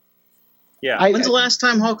 When's the last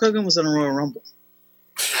time Hulk Hogan was in a Royal Rumble?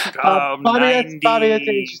 Bobby, that's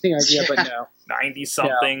an interesting idea, but no.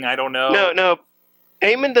 90-something, I don't know. No.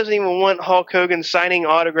 Eamon doesn't even want Hulk Hogan signing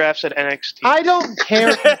autographs at NXT. I don't care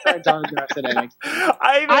if he signs autographs at NXT.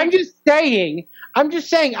 I'm just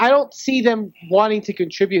saying, I don't see them wanting to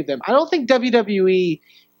contribute them. I don't think WWE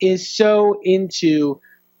is so into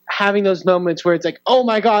having those moments where it's like, oh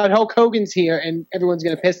my God, Hulk Hogan's here, and everyone's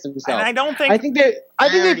going to piss themselves. And I don't think. I think they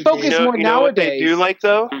focus more you nowadays. know what they do like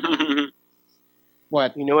though?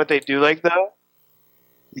 What? You know what they do like though?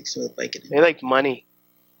 Mixed with bacon. They like money.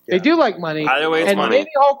 They do like money. Either way, it's and money. Maybe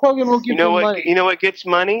Hulk Hogan will give them money. You know what gets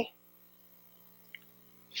money?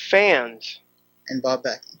 Fans. And Bob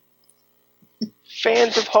Backlund.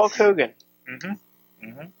 Fans of Hulk Hogan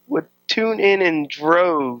would tune in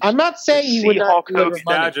droves. I'm not saying he would not deliver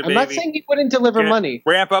money. I'm not saying he wouldn't deliver money.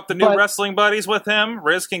 Ramp up the new wrestling buddies with him.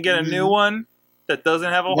 Riz can get a new one that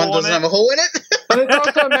doesn't have a hole in it. One doesn't have a hole in it? But it's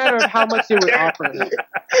also a matter of how much they would offer him.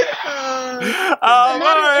 All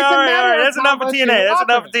right. That's enough of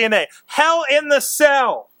TNA. Hell in the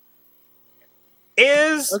Cell.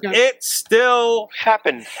 Is it still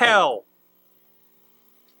hell?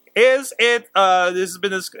 Is it? This has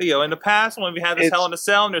been in the past when we had this Hell in a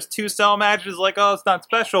Cell, and there's 2 cell matches. Like, oh, it's not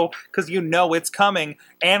special because it's coming,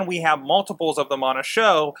 and we have multiples of them on a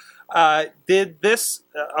show. Did this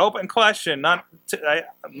open question? I'm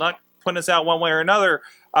not putting this out one way or another.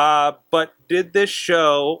 But did this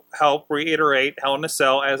show help reiterate Hell in a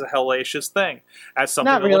Cell as a hellacious thing, as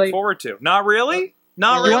something to look forward to? Not really.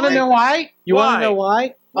 Not really. You want to know why? Want to know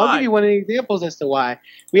why? I'll give you one of the examples as to why.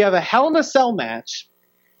 We have a Hell in a Cell match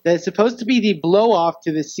that is supposed to be the blow-off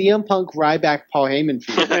to the CM Punk Ryback Paul Heyman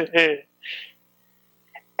feud.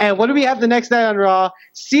 And what do we have the next night on Raw?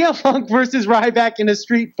 CM Punk versus Ryback in a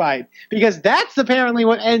street fight. Because that's apparently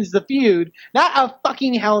what ends the feud, not a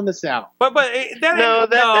fucking Hell in the Cell. But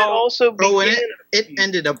that also began. It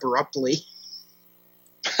ended abruptly.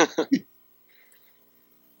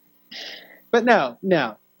 But no.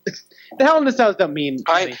 The Hell in the Cells don't mean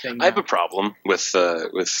anything. I have a problem with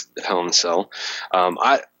Hell in the Cell.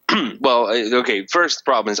 Okay. First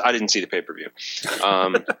problem is I didn't see the pay-per-view.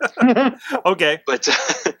 Okay,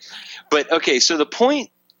 but okay. So the point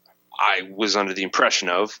I was under the impression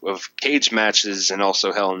of cage matches and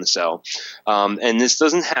also Hell in the Cell, and this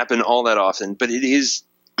doesn't happen all that often, but it is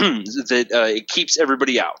that it keeps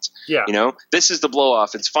everybody out. Yeah. You know, this is the blow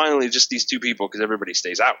off. It's finally just these two people because everybody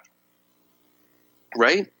stays out.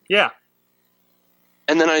 Right? Yeah.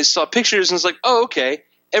 And then I saw pictures and it's like, oh, okay.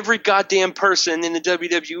 Every goddamn person in the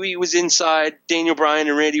WWE was inside Daniel Bryan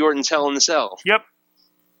and Randy Orton's Hell in the Cell. Yep.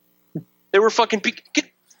 They were fucking...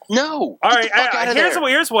 No. All right, Here's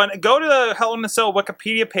here's one. Go to the Hell in the Cell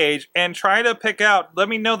Wikipedia page and try to pick out, let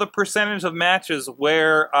me know the percentage of matches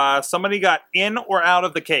where somebody got in or out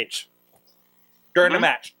of the cage during the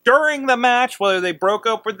match. During the match, whether they broke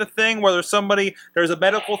open the thing, whether there's a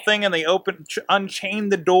medical thing and they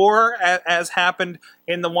unchained the door, as happened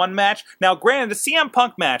in the one match. Now, granted, the CM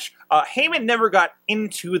Punk match, Heyman never got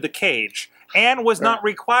into the cage and was not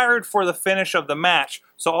required for the finish of the match.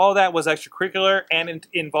 So all that was extracurricular and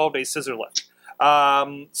involved a scissor lift.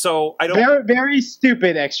 So I don't. Very, very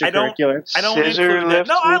stupid extracurricular. I don't include that.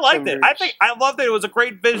 No, I liked it. I loved it. It was a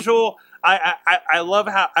great visual. I love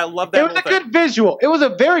that. It was a good visual. It was a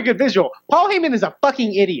very good visual. Paul Heyman is a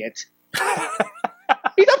fucking idiot.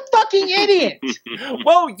 He's a fucking idiot.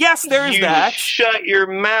 Well, yes, there's that. Shut your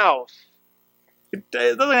mouth. It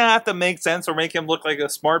doesn't have to make sense or make him look like a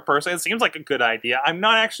smart person. It seems like a good idea. I'm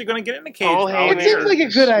not actually going to get in the cage. Paul Heyman it seems like a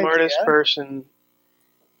good idea. Smartest person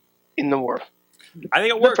in the world. I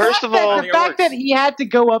think it works. First of all, the fact that he had to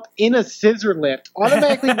go up in a scissor lift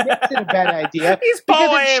automatically makes it a bad idea. He's Paul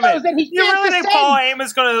Heyman. That he You really think Paul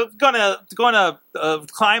Heyman's gonna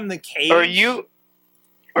climb the cage? Are you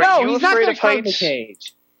he's not afraid going of to climb the heights?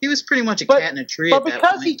 cage. He was pretty much a cat in a tree. But at that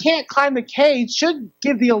because point. he can't climb the cage, should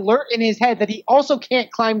give the alert in his head that he also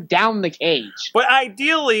can't climb down the cage. But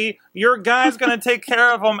ideally, your guy's going to take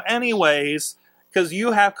care of him anyways, because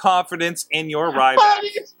you have confidence in your Ryback. But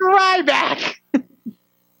it's Ryback!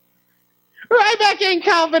 Ryback ain't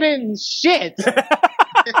confident in shit. Ryback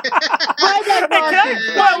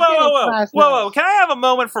Whoa. Can I have a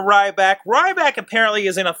moment for Ryback? Ryback apparently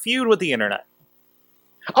is in a feud with the internet.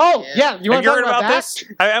 Oh, yeah. You want to talk heard about that? this?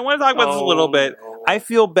 I want to talk about this a little bit. I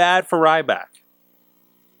feel bad for Ryback.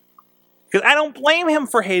 Because I don't blame him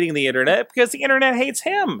for hating the internet, because the internet hates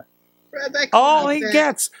him. Ryback All he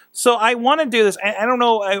gets. So I want to do this. I don't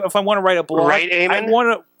know if I want to write a blog. Right,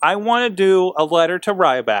 Eamon? I want to do a letter to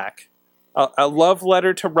Ryback. A love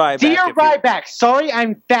letter to Ryback. Dear Ryback, sorry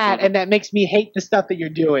I'm fat and that makes me hate the stuff that you're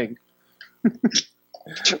doing.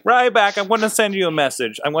 Ryback, I'm going to send you a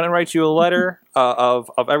message. I'm going to write you a letter of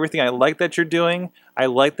everything I like that you're doing. I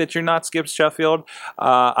like that you're not Skip Sheffield.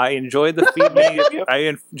 I enjoyed the feed me.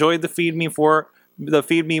 I enjoyed the feed me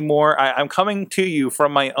more. I'm coming to you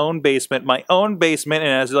from my own basement, and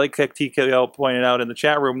as like TKL pointed out in the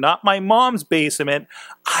chat room, not my mom's basement.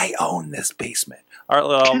 I own this basement. Or,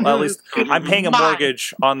 at least I'm paying a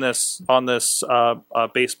mortgage on this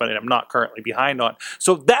basement, and I'm not currently behind on.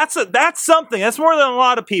 So that's something. That's more than a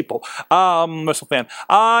lot of people. WrestleFan.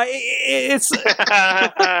 It's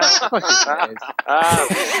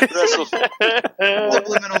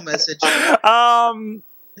subliminal message.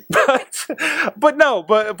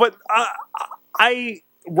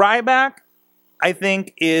 Ryback, I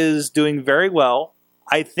think, is doing very well.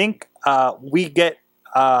 I think we get.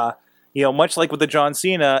 Much like with the John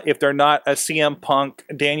Cena, if they're not a CM Punk,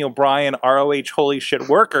 Daniel Bryan, ROH holy shit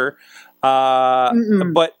worker,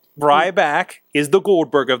 but Ryback is the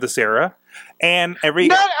Goldberg of this era, and every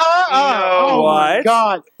Oh my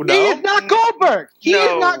God! No? He is not Goldberg. He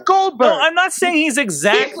is not Goldberg. No, I'm not saying he's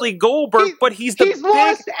exactly Goldberg, but he's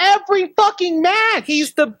lost every fucking match.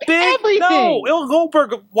 He's the big everything. No,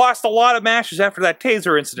 Goldberg lost a lot of matches afher that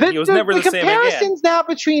taser incident. He was never the same again. The comparisons now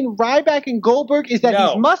between Ryback and Goldberg is that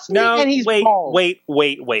he's muscly and he's bald. Wait.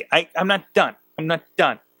 I'm not done.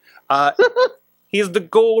 He's the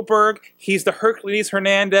Goldberg. He's the Hercules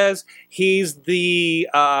Hernandez. He's the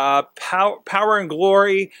Power and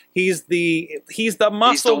Glory. He's the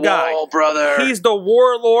muscle guy. Wall brother. He's the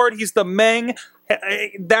warlord. He's the Meng.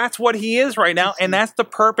 That's what he is right now, and that's the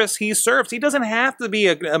purpose he serves. He doesn't have to be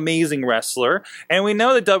an amazing wrestler, and we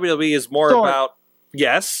know that WWE is more about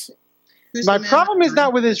My problem is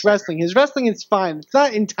not with his wrestling. His wrestling is fine. It's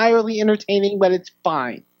not entirely entertaining, but it's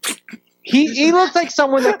fine. He looks like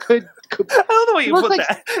someone that could. I love the way you put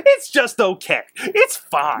that. It's just okay. It's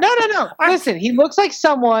fine. No. Listen, he looks like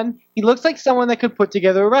someone. He looks like someone that could put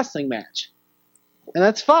together a wrestling match, and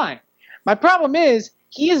that's fine. My problem is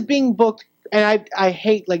he is being booked, and I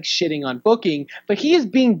hate like shitting on booking, but he is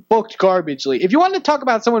being booked garbagely. If you want to talk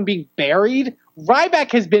about someone being buried,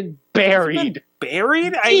 Ryback has been buried.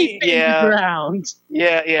 Buried? Deep in the ground.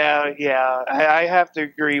 Yeah. I have to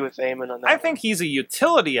agree with Eamon on that. I think he's a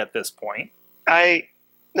utility at this point.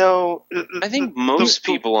 No. I think most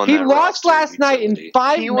people on He that lost roster last night in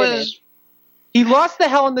 5 minutes. He lost the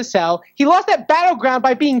Hell in the Cell. He lost that Battleground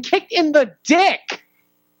by being kicked in the dick.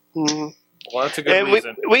 Mhm. Well, that's a good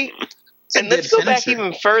reason. And let's go back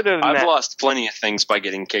even further than I've that. lost plenty of things by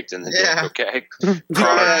getting kicked in the Yeah. dick, okay?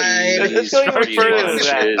 Pride. Let's go even further than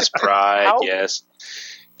that. Pride, How- yes.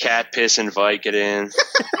 Cat piss and Vicodin.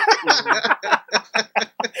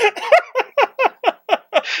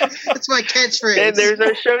 That's my catchphrase. And there's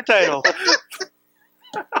our show title.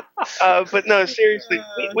 But no, seriously,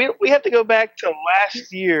 we have to go back to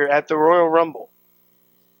last year at the Royal Rumble,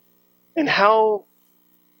 and how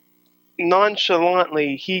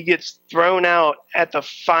nonchalantly he gets thrown out at the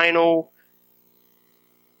final,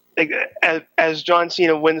 like, as John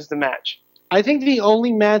Cena wins the match. I think the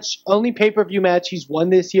only pay-per-view match he's won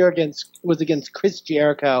this year was against Chris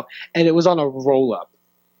Jericho, and it was on a roll-up.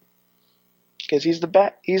 Because he's the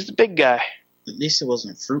big guy. At least it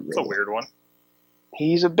wasn't a fruit roll. It's a weird one.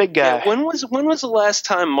 He's a big guy. Yeah, when was the last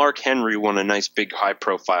time Mark Henry won a nice big high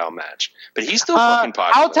profile match? But he's still fucking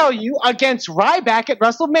popular. I'll tell you, against Ryback at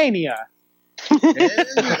WrestleMania.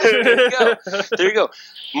 There you go.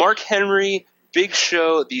 Mark Henry, Big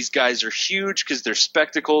Show, these guys are huge because they're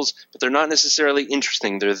spectacles, but they're not necessarily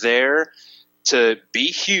interesting. They're there to be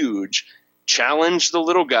huge, challenge the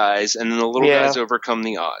little guys, and then the little guys overcome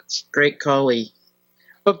the odds. Great collie.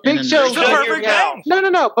 But Big Show,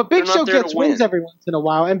 no. But Big They're Show not there gets to wins win. every once in a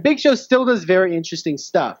while, and Big Show still does very interesting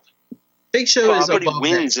stuff. Big Show is Somebody above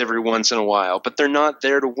wins every once in a while, but they're not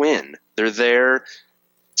there to win. They're there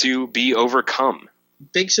to be overcome.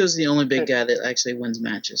 Big Show's the only big guy that actually wins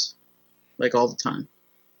matches, like all the time.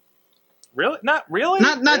 Really? Not really?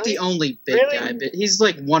 Not the only big guy, but he's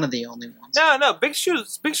like one of the only ones. No. Big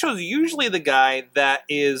Show's usually the guy that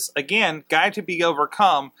is, again, guy to be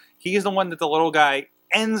overcome. He's the one that the little guy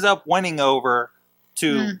ends up winning over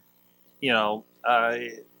to, he the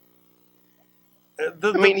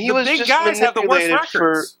was big just guys have the worst manipulated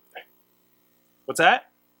records. What's that?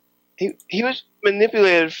 He was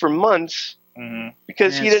manipulated for months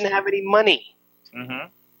because he didn't have any money. Mm-hmm.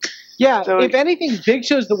 Yeah, So- if anything, Big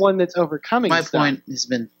Show's the one that's overcoming My stuff. point has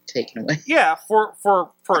been taken away. Yeah, for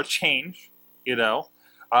a change,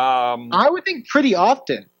 I would think pretty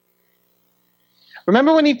often.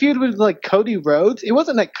 Remember when he feuded with like Cody Rhodes? It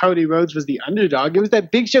wasn't that Cody Rhodes was the underdog. It was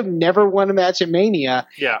that Big Show never won a match at Mania,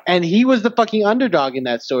 Yeah. and he was the fucking underdog in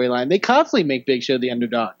that storyline. They constantly make Big Show the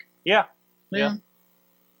underdog. Yeah. I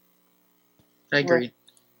agree.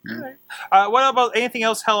 What about anything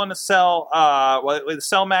else Hell in a Cell? With the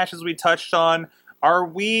Cell matches we touched on, are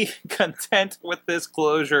we content with this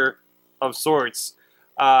closure of sorts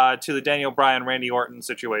to the Daniel Bryan, Randy Orton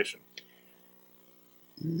situation?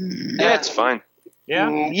 Yeah, it's fine.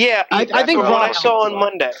 Yeah? Yeah, I think from what Raw I saw on helped a lot.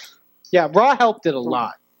 Monday. Yeah, Raw helped it a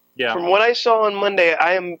lot. Yeah. From what I saw on Monday,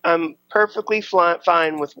 I'm perfectly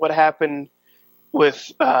fine with what happened with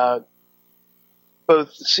both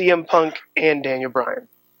CM Punk and Daniel Bryan.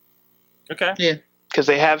 Okay. Yeah. Because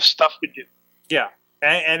they have stuff to do. Yeah.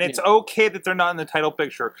 And it's okay that they're not in the title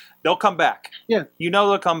picture. They'll come back. Yeah.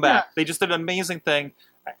 They'll come back. They just did an amazing thing.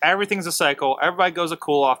 Everything's a cycle. Everybody goes a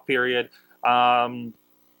cool-off period. I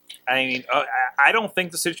don't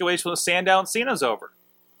think the situation with Sandow and Cena's over.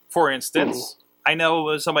 For instance, I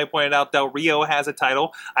know somebody pointed out Del Rio has a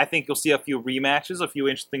title. I think you'll see a few rematches, a few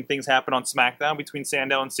interesting things happen on SmackDown between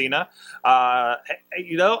Sandow and Cena.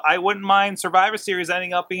 I wouldn't mind Survivor Series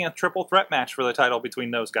ending up being a triple threat match for the title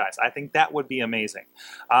between those guys. I think that would be amazing.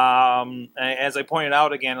 As I pointed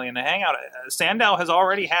out again in the Hangout, Sandow has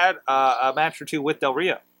already had a match or two with Del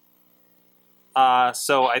Rio.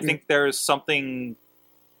 So I think there's something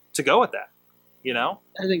to go with that, I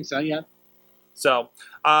think so, yeah. So,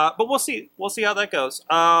 but we'll see. We'll see how that goes.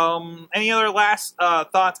 Any other last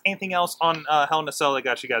thoughts? Anything else on Hell in a Cell that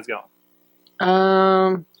got you guys going?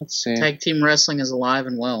 Let's see. Tag team wrestling is alive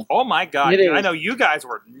and well. Oh my god! It is. I know you guys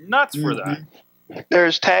were nuts for that.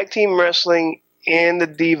 There's tag team wrestling and the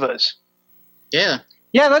Divas. Yeah.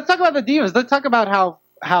 Yeah, let's talk about the Divas. Let's talk about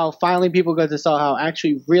how finally people got to saw how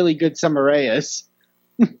actually really good Summer Rae is.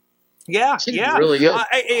 Yeah, She's yeah. really good.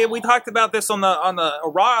 We talked about this on the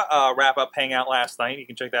Raw wrap up hangout last night. You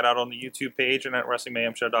can check that out on the YouTube page and at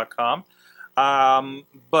WrestlingMayhemShow.com.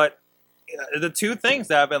 But the two things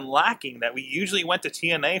that have been lacking that we usually went to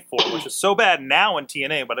TNA for, which is so bad now in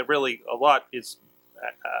TNA, but a lot is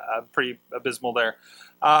pretty abysmal there.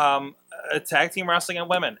 Tag team wrestling and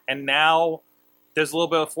women, and now there's a little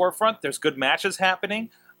bit of forefront. There's good matches happening.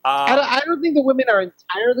 I don't think the women are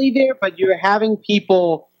entirely there, but you're having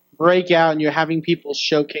people break out and you're having people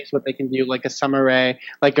showcase what they can do, like a Summer Rae,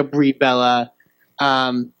 like a Brie Bella,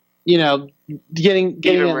 getting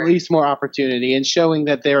at least more opportunity and showing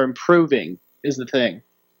that they're improving is the thing.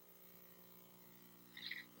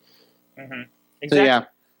 Mm-hmm. Exactly. So yeah,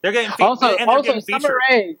 they're getting also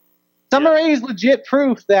Summer Rae is legit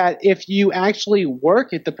proof that if you actually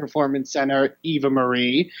work at the Performance Center, Eva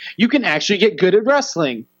Marie, you can actually get good at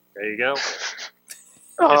wrestling. There you go.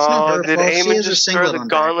 Oh, did Eamon just throw the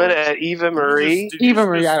gauntlet at Eva Marie? Did you I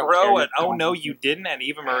don't throw care. it. Oh no, you didn't at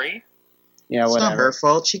Eva Marie. Yeah, It's whatever. not her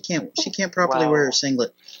fault. She can't properly wear her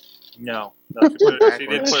singlet. No, she did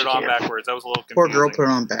put it on backwards. That was a little confusing. Poor girl put it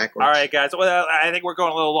on backwards. All right, guys. Well, I think we're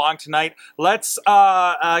going a little long tonight. Let's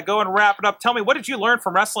go and wrap it up. Tell me, what did you learn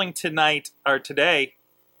from wrestling tonight or today,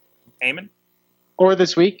 Eamon? Or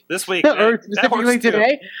this week? This week. Or That specifically works too.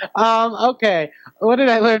 today? Okay. What did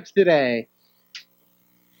I learn today?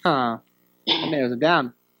 Huh. My nails are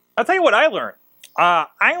down. I'll tell you what I learned.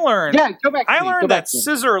 I learned. Yeah, go back to I me. Go learned back that to me.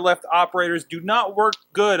 scissor lift operators do not work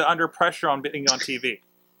good under pressure on being on TV.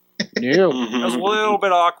 No. It was a little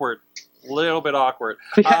bit awkward.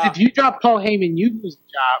 Because if you drop Paul Heyman, you lose the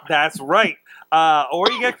job. That's right.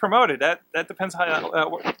 Or you get promoted. That depends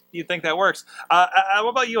how you think that works. What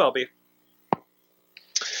about you, LB?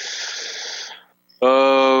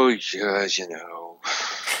 Oh, yeah,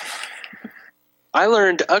 I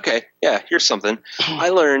learned, here's something. I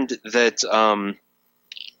learned that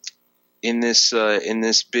in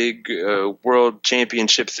this big world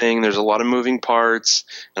championship thing, there's a lot of moving parts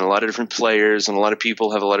and a lot of different players and a lot of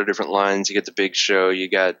people have a lot of different lines. You get the Big Show, you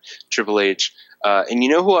got Triple H. And you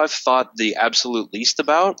know who I've thought the absolute least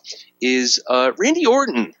about is Randy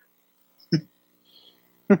Orton.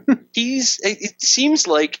 It seems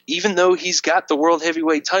like even though he's got the world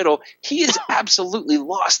heavyweight title, he is absolutely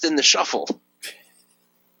lost in the shuffle.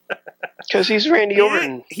 Because he's Randy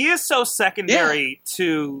Orton. He is so secondary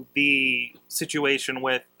to the situation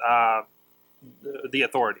with the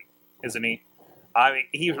Authority, isn't he? I mean,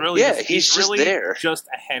 he's really he's just really there. just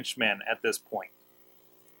a henchman at this point.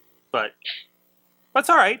 But that's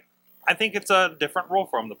all right. I think it's a different role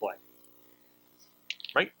for him to play.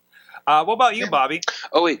 Right? What about you, Bobby?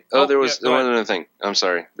 Oh, wait. There was go one ahead. other thing. I'm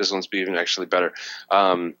sorry. This one's even actually better.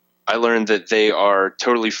 I learned that they are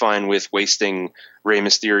totally fine with wasting Rey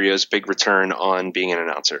Mysterio's big return on being an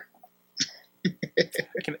announcer.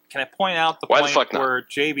 Can I point out the Why the point fuck not? where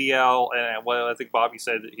JBL, and I think Bobby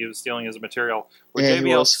said that he was stealing his material, where Yeah, he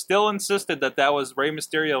JBL was. still insisted that was Rey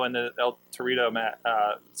Mysterio in the El Torito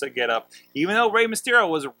get up, even though Rey Mysterio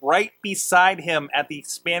was right beside him at the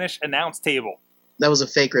Spanish announce table. That was a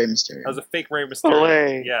fake Rey Mysterio. That was a fake Rey Mysterio.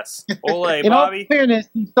 Olé. Yes. Ole, In all Bobby. fairness,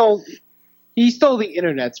 he stole the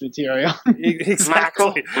internet's material.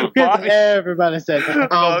 Exactly. Because Bobby. everybody said that.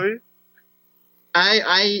 Bobby.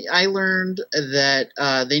 I learned that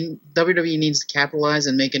WWE needs to capitalize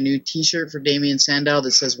and make a new T-shirt for Damian Sandow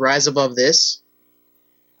that says "Rise Above This,"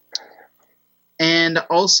 and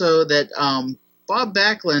also that Bob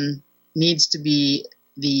Backlund needs to be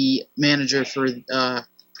the manager for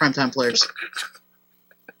Primetime Players.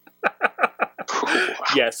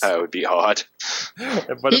 Yes. That would be odd.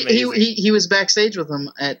 But amazing. He was backstage with him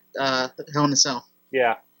at Hell in a Cell,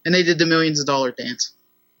 Yeah. and they did the millions of dollar dance.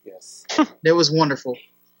 Yes. It was wonderful.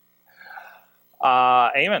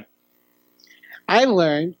 Eamon. I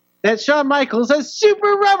learned that Shawn Michaels has super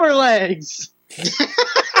rubber legs.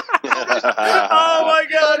 Oh my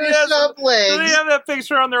God! Yes. Photoshop Do legs. they have that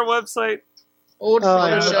picture on their website? Old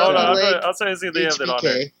Photoshop Hold on, leg. I'll try to see if they have it on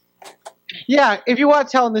there. HBK. Yeah, if you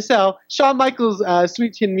watch Hell in the Cell, Shawn Michaels'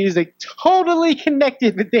 Sweet Chin Music totally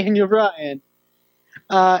connected with Daniel Bryan.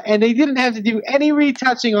 And they didn't have to do any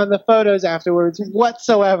retouching on the photos afterwards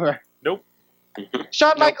whatsoever. Nope.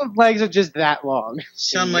 Shawn Michaels' legs are just that long.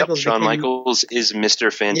 Shawn Michaels. Shawn became- Michaels is Mr. Yeah,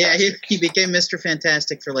 Fantastic. he became Mr.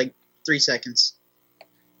 Fantastic for like 3 seconds.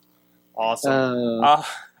 Awesome.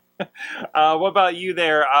 What about you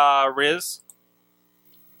there, Riz?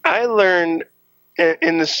 I learned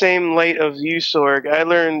in the same light of you, Sorg, I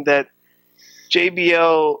learned that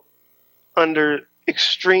JBL, under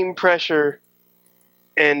extreme pressure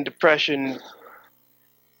and depression,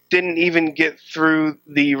 didn't even get through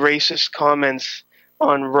the racist comments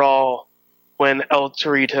on Raw when El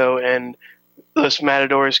Torito and Los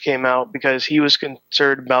Matadors came out because he was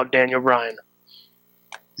concerned about Daniel Bryan.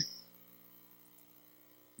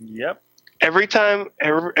 Yep. Every time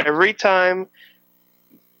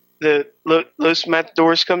the Los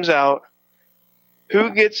Matadors comes out, who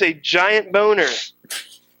gets a giant boner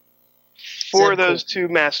for those two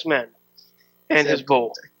masked men and his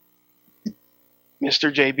bull?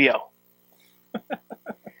 Mr. JBL.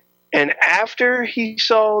 And after he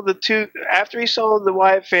saw the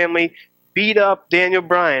Wyatt family beat up Daniel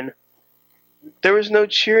Bryan, there was no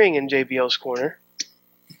cheering in JBL's corner.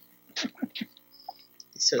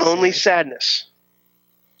 Only sadness.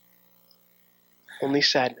 Only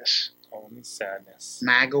sadness. Only sadness.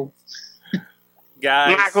 Maggle.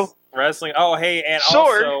 Guys, Maggle. wrestling. Oh, hey, and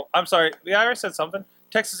Sword. also, I'm sorry. Yeah, I already said something.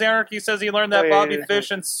 Texas Anarchy says he learned that Oh, yeah, Bobby yeah.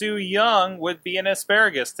 Fish and Sue Young would be in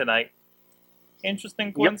asparagus tonight.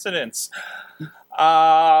 Interesting coincidence.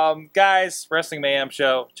 Guys, Wrestling Mayhem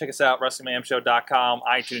Show. Check us out, WrestlingMayhemShow.com,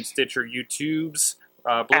 iTunes, Stitcher, YouTubes,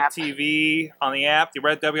 Blip TV on the app, the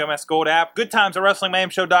Red WMS Gold app. Good times at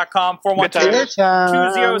WrestlingMayhemShow.com,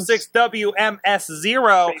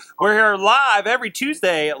 412-206-WMS0. We're here live every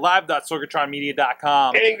Tuesday at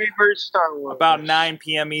live.sorgatronmedia.com. Angry Birds Star Wars. About 9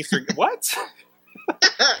 p.m. Eastern. What?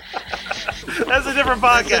 That's a different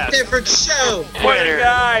podcast. That's a different show. Hey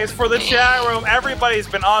guys, for the chat room, everybody's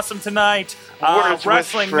been awesome tonight. Words with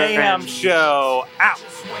Wrestling Mayhem friends. Show out.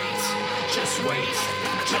 Just wait.